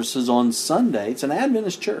worship services on Sunday. It's an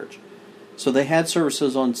Adventist church. So they had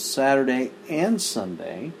services on Saturday and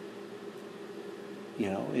Sunday. You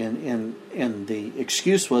know, and the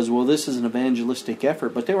excuse was, well, this is an evangelistic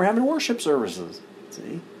effort. But they were having worship services.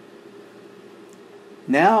 See?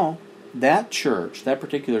 Now, that church, that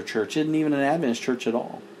particular church, isn't even an Adventist church at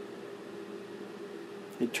all.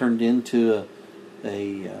 It turned into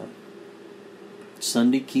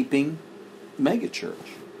Sunday-keeping megachurch.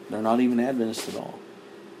 They're not even Adventists at all.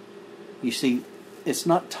 You see, it's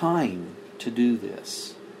not time to do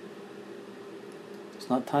this. It's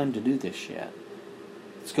not time to do this yet.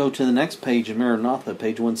 Let's go to the next page of Maranatha,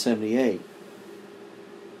 page 178.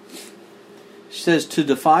 She says, to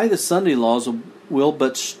defy the Sunday laws will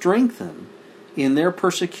but strengthen in their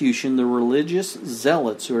persecution the religious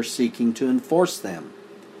zealots who are seeking to enforce them.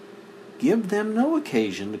 Give them no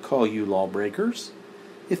occasion to call you lawbreakers.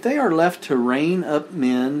 If they are left to rein up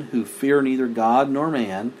men who fear neither God nor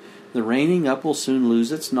man, the reining up will soon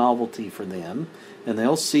lose its novelty for them, and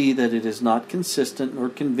they'll see that it is not consistent nor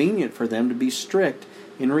convenient for them to be strict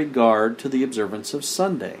in regard to the observance of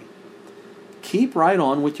Sunday. Keep right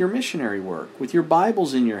on with your missionary work, with your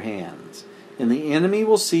Bibles in your hands, and the enemy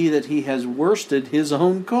will see that he has worsted his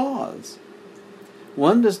own cause.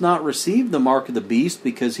 One does not receive the mark of the beast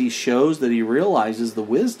because he shows that he realizes the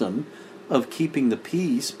wisdom of keeping the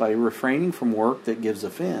peace by refraining from work that gives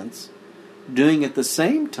offense, doing at the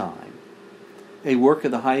same time a work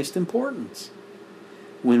of the highest importance.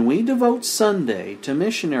 When we devote Sunday to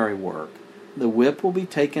missionary work, the whip will be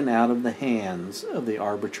taken out of the hands of the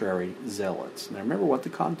arbitrary zealots. Now remember what the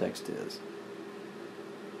context is.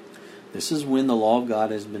 This is when the law of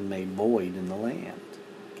God has been made void in the land.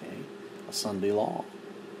 Okay? A Sunday law.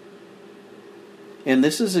 And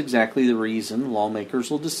this is exactly the reason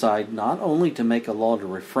lawmakers will decide not only to make a law to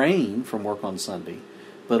refrain from work on Sunday,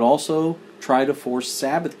 but also try to force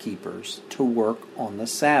Sabbath keepers to work on the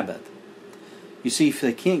Sabbath. You see, if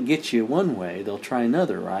they can't get you one way, they'll try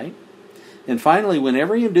another, right? And finally, when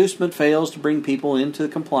every inducement fails to bring people into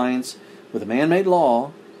compliance with a man-made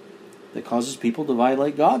law that causes people to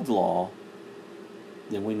violate God's law,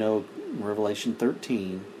 then we know in Revelation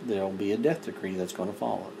 13 there will be a death decree that's going to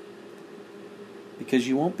follow. Because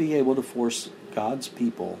you won't be able to force God's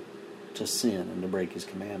people to sin and to break His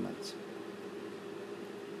commandments.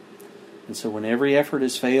 And so when every effort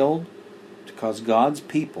has failed to cause God's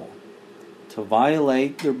people to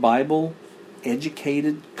violate their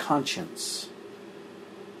Bible-educated conscience,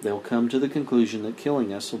 they'll come to the conclusion that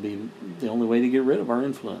killing us will be the only way to get rid of our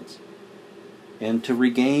influence and to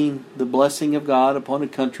regain the blessing of God upon a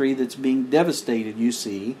country that's being devastated, you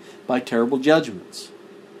see, by terrible judgments.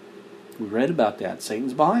 We read about that.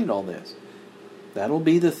 Satan's behind all this. That'll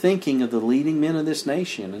be the thinking of the leading men of this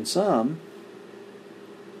nation, and some,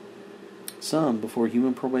 before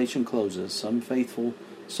human probation closes, some faithful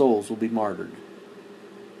souls will be martyred.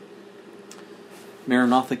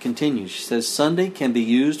 Maranatha continues. She says, Sunday can be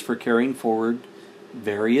used for carrying forward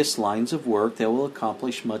various lines of work that will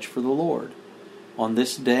accomplish much for the Lord. On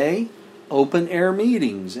this day, open-air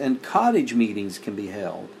meetings and cottage meetings can be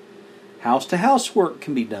held. House-to-house work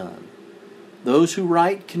can be done. Those who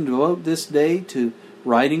write can devote this day to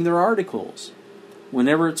writing their articles.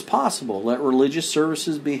 Whenever it's possible, let religious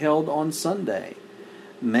services be held on Sunday.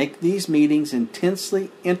 Make these meetings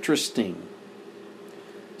intensely interesting.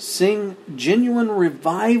 Sing genuine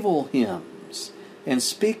revival hymns and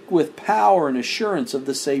speak with power and assurance of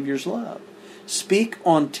the Savior's love. Speak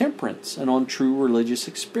on temperance and on true religious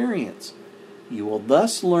experience. You will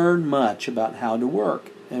thus learn much about how to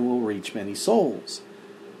work and will reach many souls.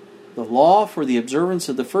 The law for the observance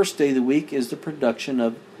of the first day of the week is the production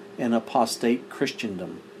of an apostate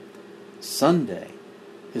Christendom. Sunday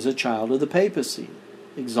is a child of the papacy,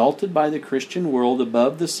 exalted by the Christian world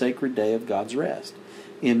above the sacred day of God's rest.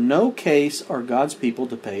 In no case are God's people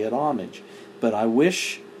to pay it homage, but I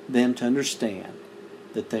wish them to understand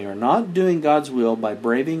that they are not doing God's will by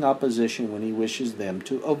braving opposition when He wishes them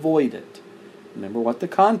to avoid it. Remember what the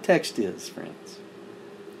context is, friends.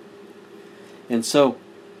 And so,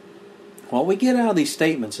 what we get out of these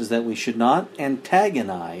statements is that we should not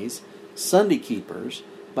antagonize Sunday keepers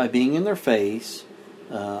by being in their face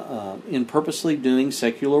in purposely doing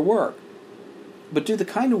secular work, but do the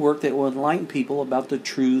kind of work that will enlighten people about the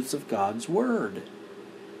truths of God's Word.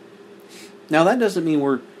 Now, that doesn't mean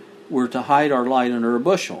we're to hide our light under a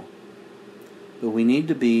bushel, but we need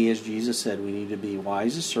to be, as Jesus said, we need to be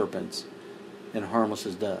wise as serpents and harmless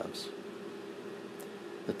as doves.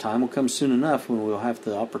 The time will come soon enough when we'll have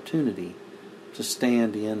the opportunity to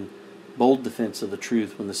stand in bold defense of the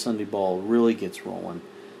truth when the Sunday ball really gets rolling.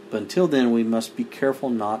 But until then, we must be careful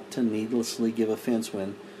not to needlessly give offense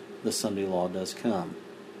when the Sunday law does come.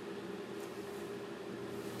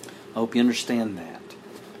 I hope you understand that,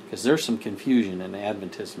 because there's some confusion in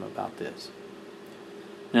Adventism about this.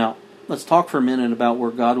 Now, let's talk for a minute about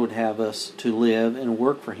where God would have us to live and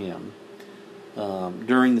work for Him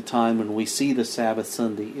during the time when we see the Sabbath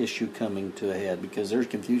Sunday issue coming to a head, because there's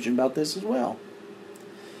confusion about this as well.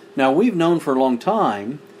 Now, we've known for a long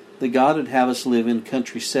time that God would have us live in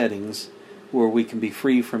country settings where we can be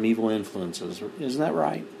free from evil influences. Isn't that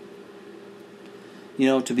right?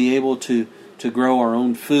 To be able to grow our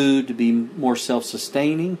own food, to be more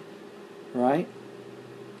self-sustaining, right?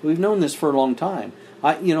 We've known this for a long time.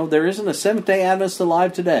 There isn't a Seventh-day Adventist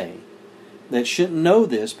alive today that shouldn't know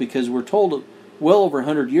this, because we're told well over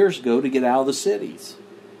 100 years ago to get out of the cities.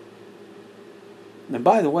 And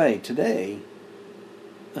by the way, today,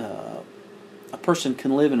 a person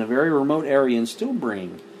can live in a very remote area and still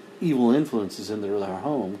bring evil influences into their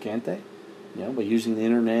home, can't they? By using the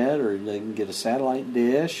internet, or they can get a satellite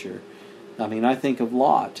dish, I think of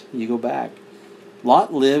Lot. You go back.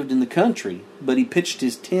 Lot lived in the country, but he pitched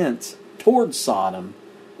his tents towards Sodom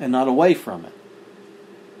and not away from it.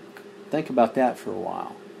 Think about that for a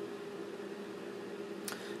while.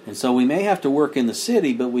 And so we may have to work in the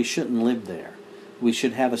city, but we shouldn't live there. We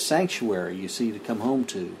should have a sanctuary, to come home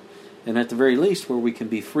to. And at the very least, where we can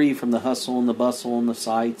be free from the hustle and the bustle and the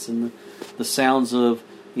sights and the sounds of,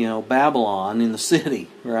 Babylon in the city,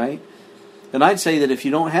 right? And I'd say that if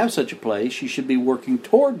you don't have such a place, you should be working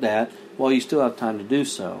toward that while you still have time to do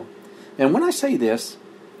so. And when I say this,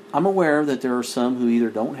 I'm aware that there are some who either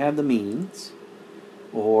don't have the means,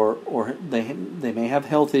 or they may have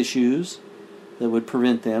health issues that would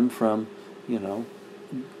prevent them from,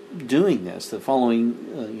 doing this, the following,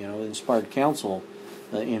 inspired counsel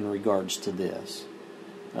in regards to this.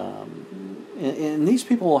 And these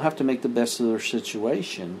people will have to make the best of their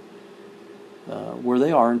situation where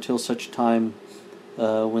they are until such time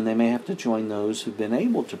when they may have to join those who've been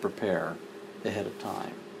able to prepare ahead of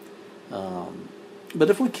time. But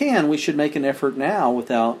if we can, we should make an effort now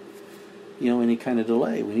without any kind of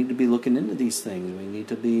delay. We need to be looking into these things. We need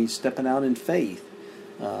to be stepping out in faith.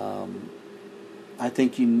 I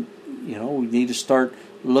think we need to start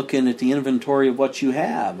looking at the inventory of what you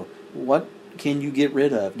have. What can you get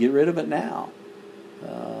rid of? Get rid of it now.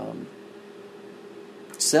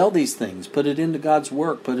 Sell these things. Put it into God's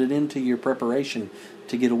work. Put it into your preparation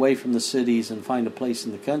to get away from the cities and find a place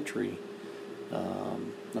in the country.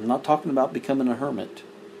 I'm not talking about becoming a hermit.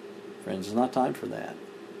 Friends, it's not time for that.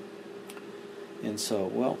 And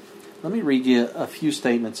so, let me read you a few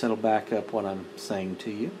statements that'll back up what I'm saying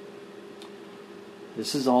to you.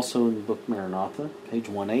 This is also in the book Maranatha, page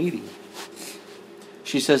 180.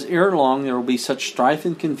 She says, "Ere long there will be such strife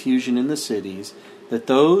and confusion in the cities that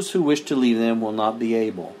those who wish to leave them will not be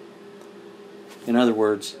able." In other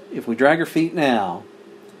words, if we drag our feet now,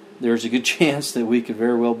 there's a good chance that we could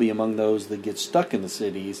very well be among those that get stuck in the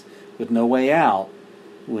cities with no way out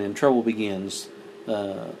when trouble begins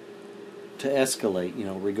to escalate,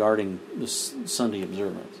 regarding the Sunday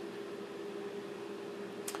observance.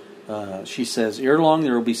 She says, "Ere long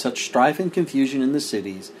there will be such strife and confusion in the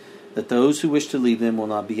cities that those who wish to leave them will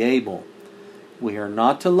not be able. We are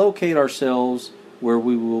not to locate ourselves where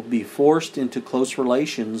we will be forced into close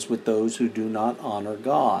relations with those who do not honor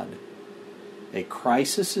God. A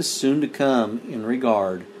crisis is soon to come in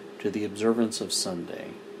regard to the observance of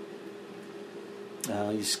Sunday."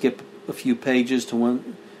 You skip a few pages to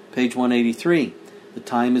page 183. "The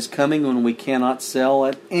time is coming when we cannot sell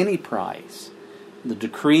at any price. The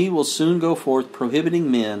decree will soon go forth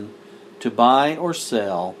prohibiting men to buy or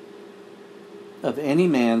sell of any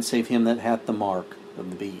man save him that hath the mark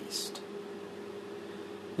of the beast."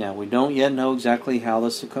 Now, we don't yet know exactly how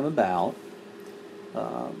this will come about,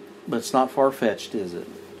 but it's not far-fetched, is it?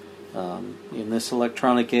 In this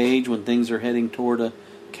electronic age, when things are heading toward a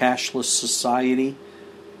cashless society,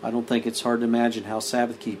 I don't think it's hard to imagine how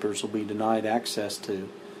Sabbath keepers will be denied access to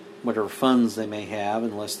whatever funds they may have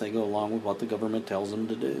unless they go along with what the government tells them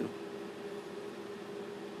to do.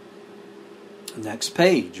 Next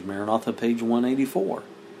page, Maranatha, page 184.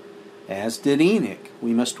 "As did Enoch,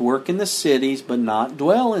 we must work in the cities but not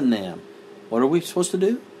dwell in them." What are we supposed to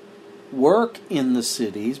do? Work in the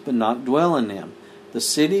cities but not dwell in them. The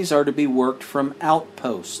cities are to be worked from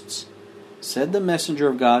outposts. Said the messenger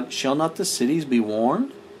of God, "Shall not the cities be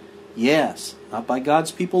warned?" Yes, not by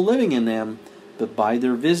God's people living in them, but by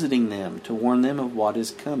their visiting them to warn them of what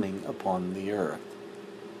is coming upon the earth.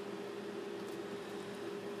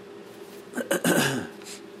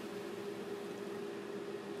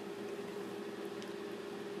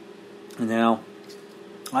 Now,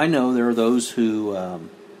 I know there are those who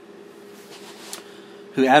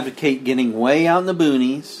advocate getting way out in the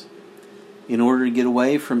boonies in order to get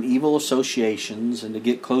away from evil associations and to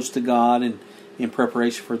get close to God and in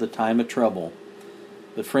preparation for the time of trouble.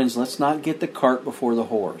 But friends, let's not get the cart before the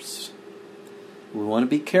horse. We want to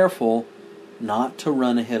be careful not to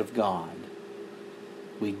run ahead of God.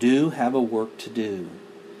 We do have a work to do,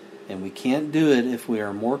 and we can't do it if we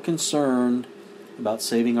are more concerned about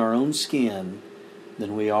saving our own skin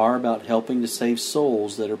than we are about helping to save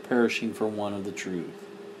souls that are perishing for want of the truth.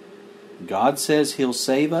 God says He'll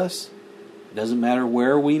save us. It doesn't matter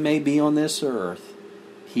where we may be on this earth.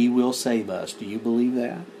 He will save us. Do you believe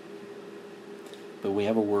that? But we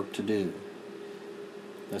have a work to do.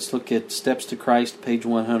 Let's look at Steps to Christ, page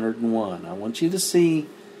 101. I want you to see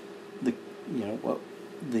the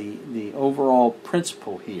overall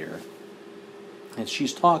principle here that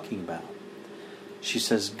she's talking about. She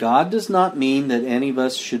says, God does not mean that any of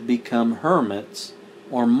us should become hermits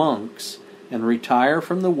or monks and retire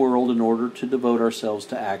from the world in order to devote ourselves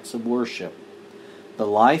to acts of worship. The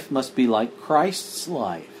life must be like Christ's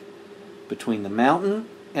life, between the mountain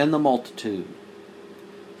and the multitude.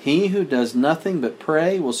 He who does nothing but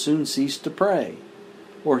pray will soon cease to pray,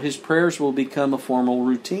 or his prayers will become a formal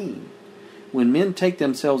routine. When men take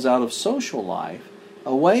themselves out of social life,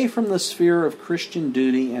 away from the sphere of Christian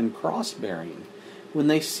duty and cross-bearing, when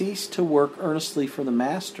they cease to work earnestly for the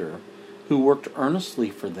Master, who worked earnestly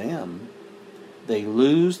for them, they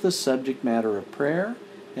lose the subject matter of prayer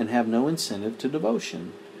and have no incentive to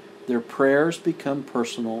devotion. Their prayers become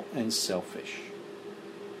personal and selfish.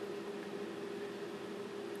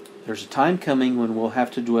 There's a time coming when we'll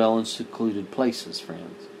have to dwell in secluded places,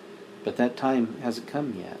 friends, but that time hasn't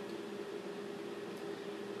come yet.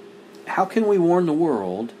 How can we warn the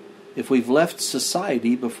world if we've left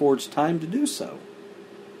society before it's time to do so?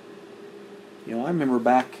 I remember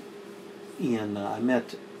back in, I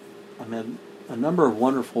met a number of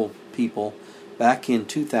wonderful people back in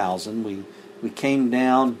 2000. We came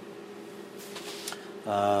down,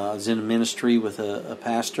 I was in a ministry with a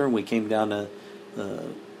pastor, and we came down to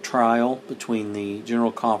the trial between the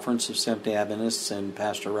General Conference of Seventh-day Adventists and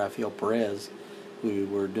Pastor Rafael Perez. We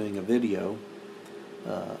were doing a video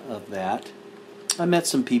of that. I met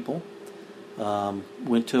some people.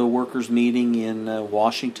 Went to a workers' meeting in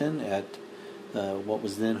Washington at what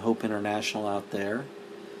was then Hope International out there.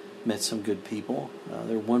 Met some good people.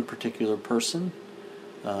 There was one particular person,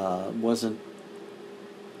 wasn't,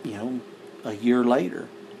 a year later.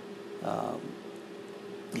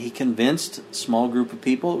 He convinced a small group of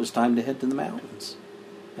people it was time to head to the mountains.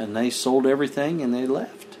 And they sold everything and they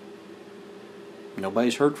left.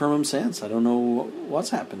 Nobody's heard from them since. I don't know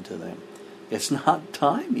what's happened to them. It's not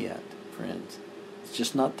time yet, friends. It's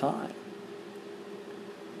just not time.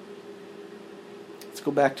 Let's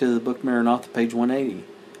go back to the book Maranatha, page 180.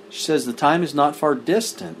 She says, the time is not far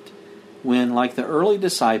distant when, like the early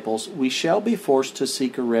disciples, we shall be forced to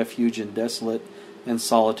seek a refuge in desolate and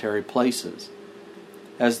solitary places.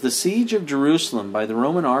 As the siege of Jerusalem by the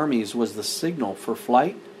Roman armies was the signal for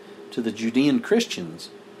flight to the Judean Christians,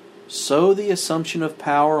 so the assumption of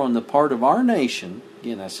power on the part of our nation,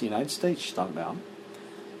 again, that's the United States she's talking about,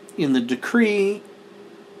 in the decree,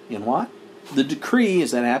 in what? The decree,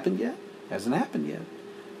 has that happened yet? Hasn't happened yet.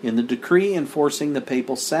 In the decree enforcing the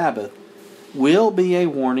papal Sabbath will be a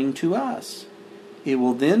warning to us. It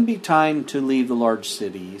will then be time to leave the large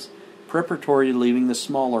cities, preparatory to leaving the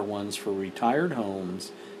smaller ones for retired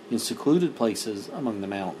homes in secluded places among the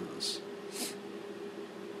mountains.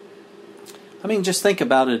 Just think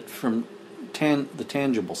about it from the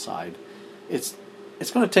tangible side. It's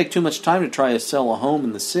going to take too much time to try to sell a home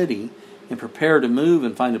in the city and prepare to move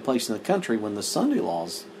and find a place in the country when the Sunday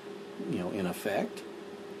law's, in effect.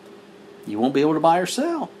 You won't be able to buy or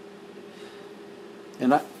sell.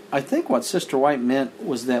 And I think what Sister White meant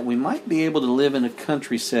was that we might be able to live in a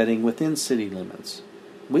country setting within city limits.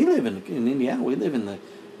 We live in Indiana. We live in the,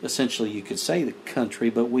 essentially you could say the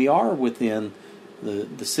country, but we are within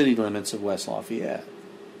the city limits of West Lafayette.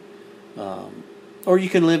 Or you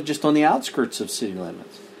can live just on the outskirts of city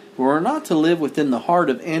limits. We're not to live within the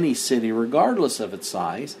heart of any city, regardless of its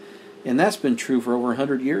size. And that's been true for over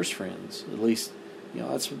 100 years, friends. At least,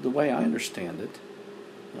 that's the way I understand it.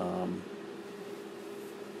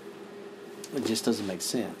 It just doesn't make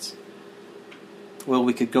sense. Well,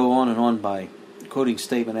 we could go on and on by quoting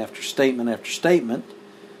statement after statement after statement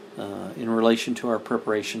in relation to our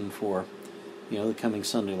preparation for, the coming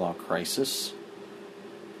Sunday law crisis.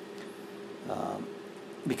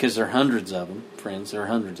 Because there are hundreds of them, friends. There are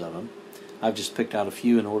hundreds of them. I've just picked out a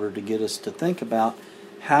few in order to get us to think about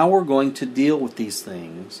how we're going to deal with these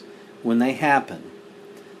things when they happen.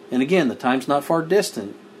 And again, the time's not far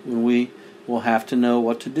distant when we will have to know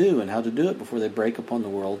what to do and how to do it before they break upon the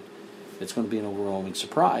world. It's going to be an overwhelming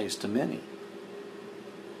surprise to many.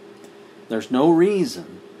 There's no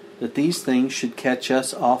reason that these things should catch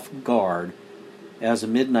us off guard as a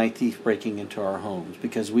midnight thief breaking into our homes,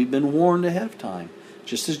 because we've been warned ahead of time,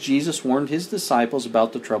 just as Jesus warned his disciples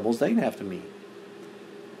about the troubles they'd have to meet.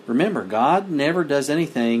 Remember, God never does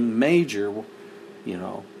anything major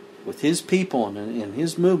with his people and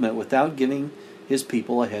his movement without giving his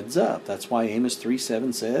people a heads up. That's why Amos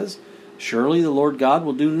 3:7 says, "Surely the Lord God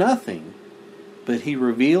will do nothing, but he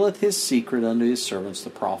revealeth his secret unto his servants the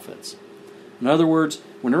prophets." In other words,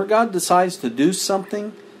 whenever God decides to do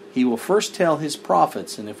something, he will first tell his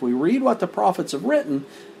prophets. And if we read what the prophets have written,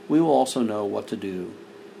 we will also know what to do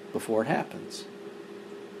before it happens.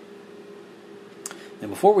 And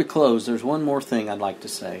before we close, there's one more thing I'd like to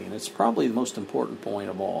say, and it's probably the most important point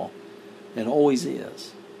of all, and always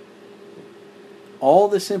is. All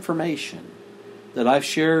this information that I've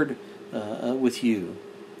shared with you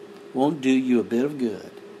won't do you a bit of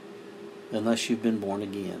good unless you've been born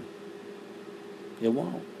again. It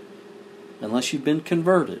won't. Unless you've been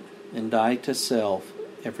converted and died to self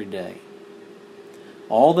every day.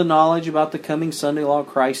 All the knowledge about the coming Sunday law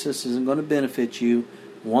crisis isn't going to benefit you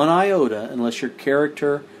one iota unless your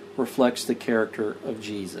character reflects the character of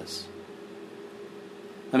Jesus.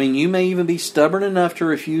 I mean, you may even be stubborn enough to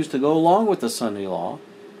refuse to go along with the Sunday law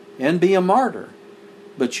and be a martyr,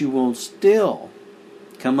 but you will still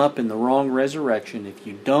come up in the wrong resurrection if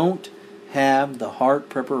you don't have the heart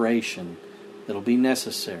preparation that'll be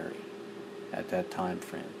necessary at that time,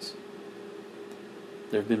 friends.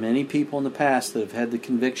 There have been many people in the past that have had the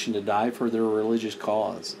conviction to die for their religious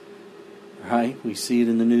cause. Right? We see it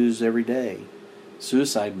in the news every day.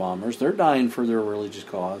 Suicide bombers, they're dying for their religious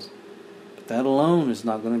cause. But that alone is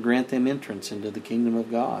not going to grant them entrance into the kingdom of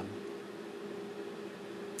God.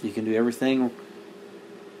 You can do everything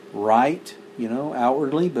right,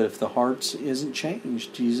 outwardly, but if the heart isn't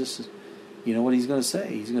changed, Jesus, you know what he's going to say?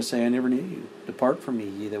 He's going to say, "I never knew you. Depart from me,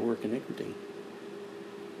 ye that work iniquity."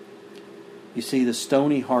 You see, the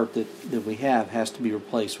stony heart that we have has to be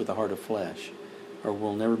replaced with a heart of flesh, or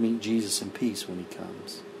we'll never meet Jesus in peace when he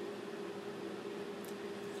comes.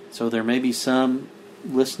 So there may be some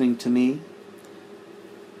listening to me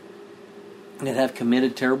that have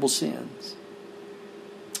committed terrible sins.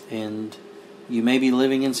 And you may be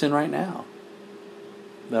living in sin right now.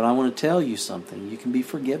 But I want to tell you something. You can be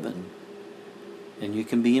forgiven. And you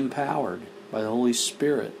can be empowered by the Holy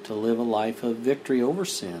Spirit to live a life of victory over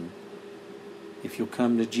sin. If you'll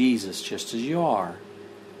come to Jesus just as you are,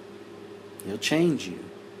 he'll change you.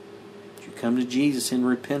 If you come to Jesus in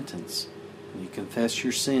repentance and you confess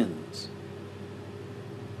your sins,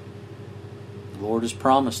 the Lord has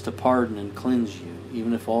promised to pardon and cleanse you,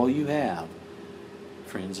 even if all you have,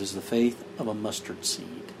 friends, is the faith of a mustard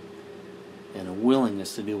seed and a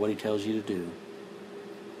willingness to do what he tells you to do.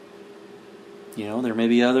 There may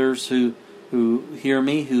be others who hear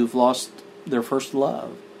me who've lost their first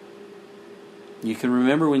love. You can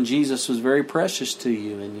remember when Jesus was very precious to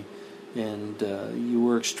you and you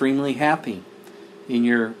were extremely happy in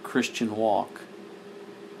your Christian walk.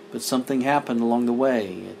 But something happened along the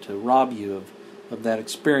way to rob you of that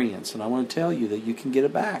experience. And I want to tell you that you can get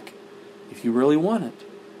it back if you really want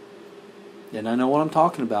it. And I know what I'm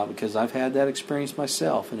talking about because I've had that experience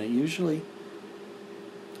myself. And usually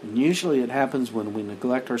it happens when we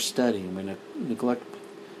neglect our study, and we neglect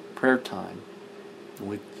prayer time, and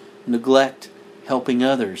we neglect helping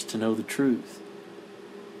others to know the truth.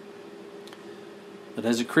 But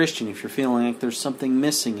as a Christian, if you're feeling like there's something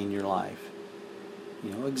missing in your life,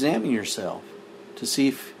 examine yourself to see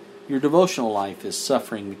if your devotional life is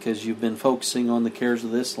suffering because you've been focusing on the cares of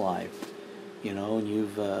this life, and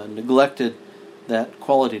you've neglected that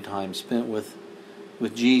quality time spent with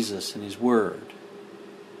Jesus and his Word.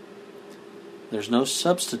 There's no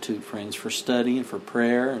substitute, friends, for study and for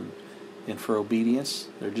prayer and for obedience.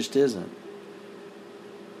 There just isn't.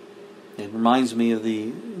 It reminds me of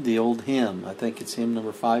the old hymn. I think it's hymn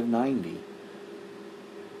number 590.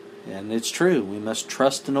 And it's true. We must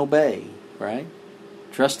trust and obey, right?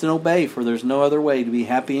 Trust and obey, for there's no other way to be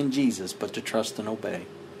happy in Jesus but to trust and obey.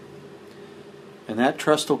 And that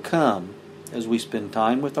trust will come as we spend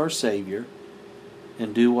time with our Savior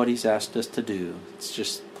and do what he's asked us to do. It's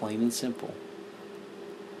just plain and simple.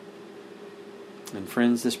 And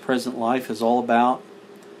friends, this present life is all about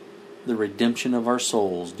the redemption of our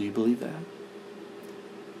souls. Do you believe that?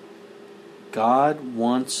 God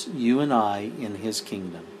wants you and I in his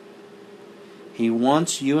kingdom. He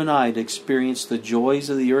wants you and I to experience the joys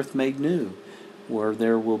of the earth made new, where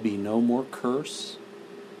there will be no more curse.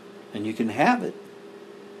 And you can have it.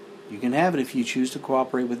 You can have it if you choose to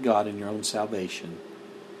cooperate with God in your own salvation.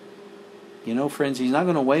 Friends, he's not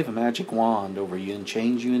going to wave a magic wand over you and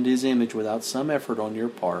change you into his image without some effort on your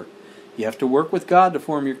part. You have to work with God to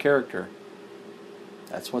form your character.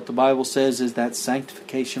 That's what the Bible says is that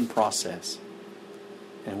sanctification process.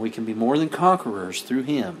 And we can be more than conquerors through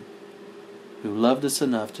him who loved us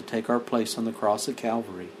enough to take our place on the cross of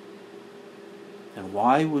Calvary. And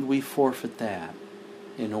why would we forfeit that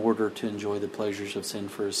in order to enjoy the pleasures of sin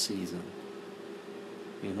for a season?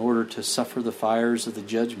 In order to suffer the fires of the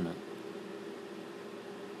judgment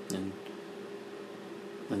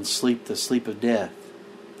and sleep the sleep of death,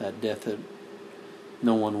 that death that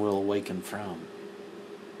no one will awaken from.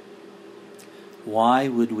 Why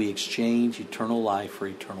would we exchange eternal life for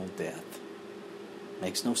eternal death?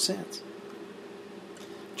 Makes no sense.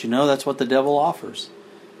 But you know, that's what the devil offers.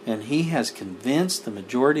 And he has convinced the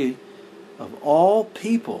majority of all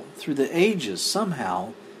people through the ages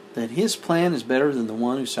somehow that his plan is better than the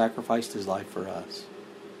one who sacrificed his life for us.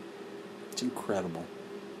 It's incredible.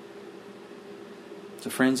 So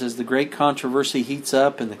friends, as the great controversy heats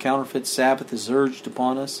up and the counterfeit Sabbath is urged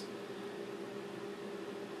upon us,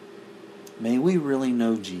 may we really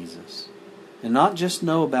know Jesus. And not just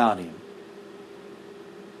know about Him.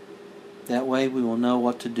 That way we will know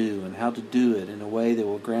what to do and how to do it in a way that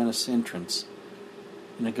will grant us entrance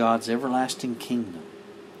into God's everlasting kingdom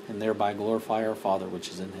and thereby glorify our Father which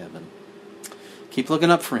is in heaven. Keep looking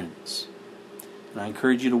up, friends. And I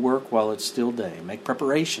encourage you to work while it's still day. Make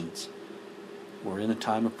preparations. We're in a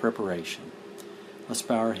time of preparation. Let's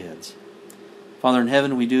bow our heads. Father in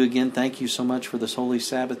heaven, we do again thank you so much for this holy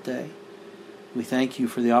Sabbath day. We thank you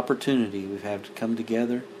for the opportunity we've had to come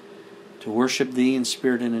together to worship Thee in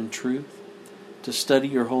spirit and in truth, to study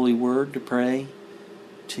your holy word, to pray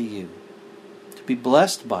to you, to be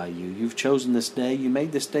blessed by you. You've chosen this day. You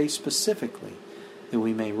made this day specifically that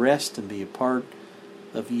we may rest and be a part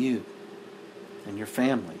of you and your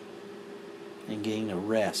family and gain a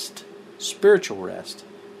rest, spiritual rest,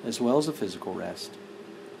 as well as a physical rest.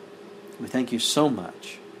 We thank you so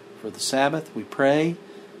much for the Sabbath. We pray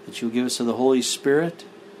that you'll give us of the Holy Spirit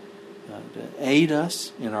to aid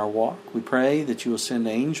us in our walk. We pray that you will send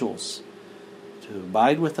angels to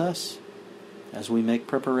abide with us as we make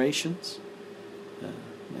preparations.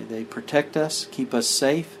 May they protect us, keep us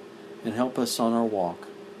safe, and help us on our walk.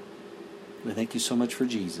 We thank you so much for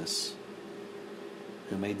Jesus,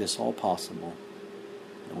 who made this all possible.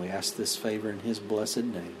 And we ask this favor in His blessed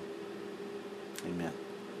name. Amen.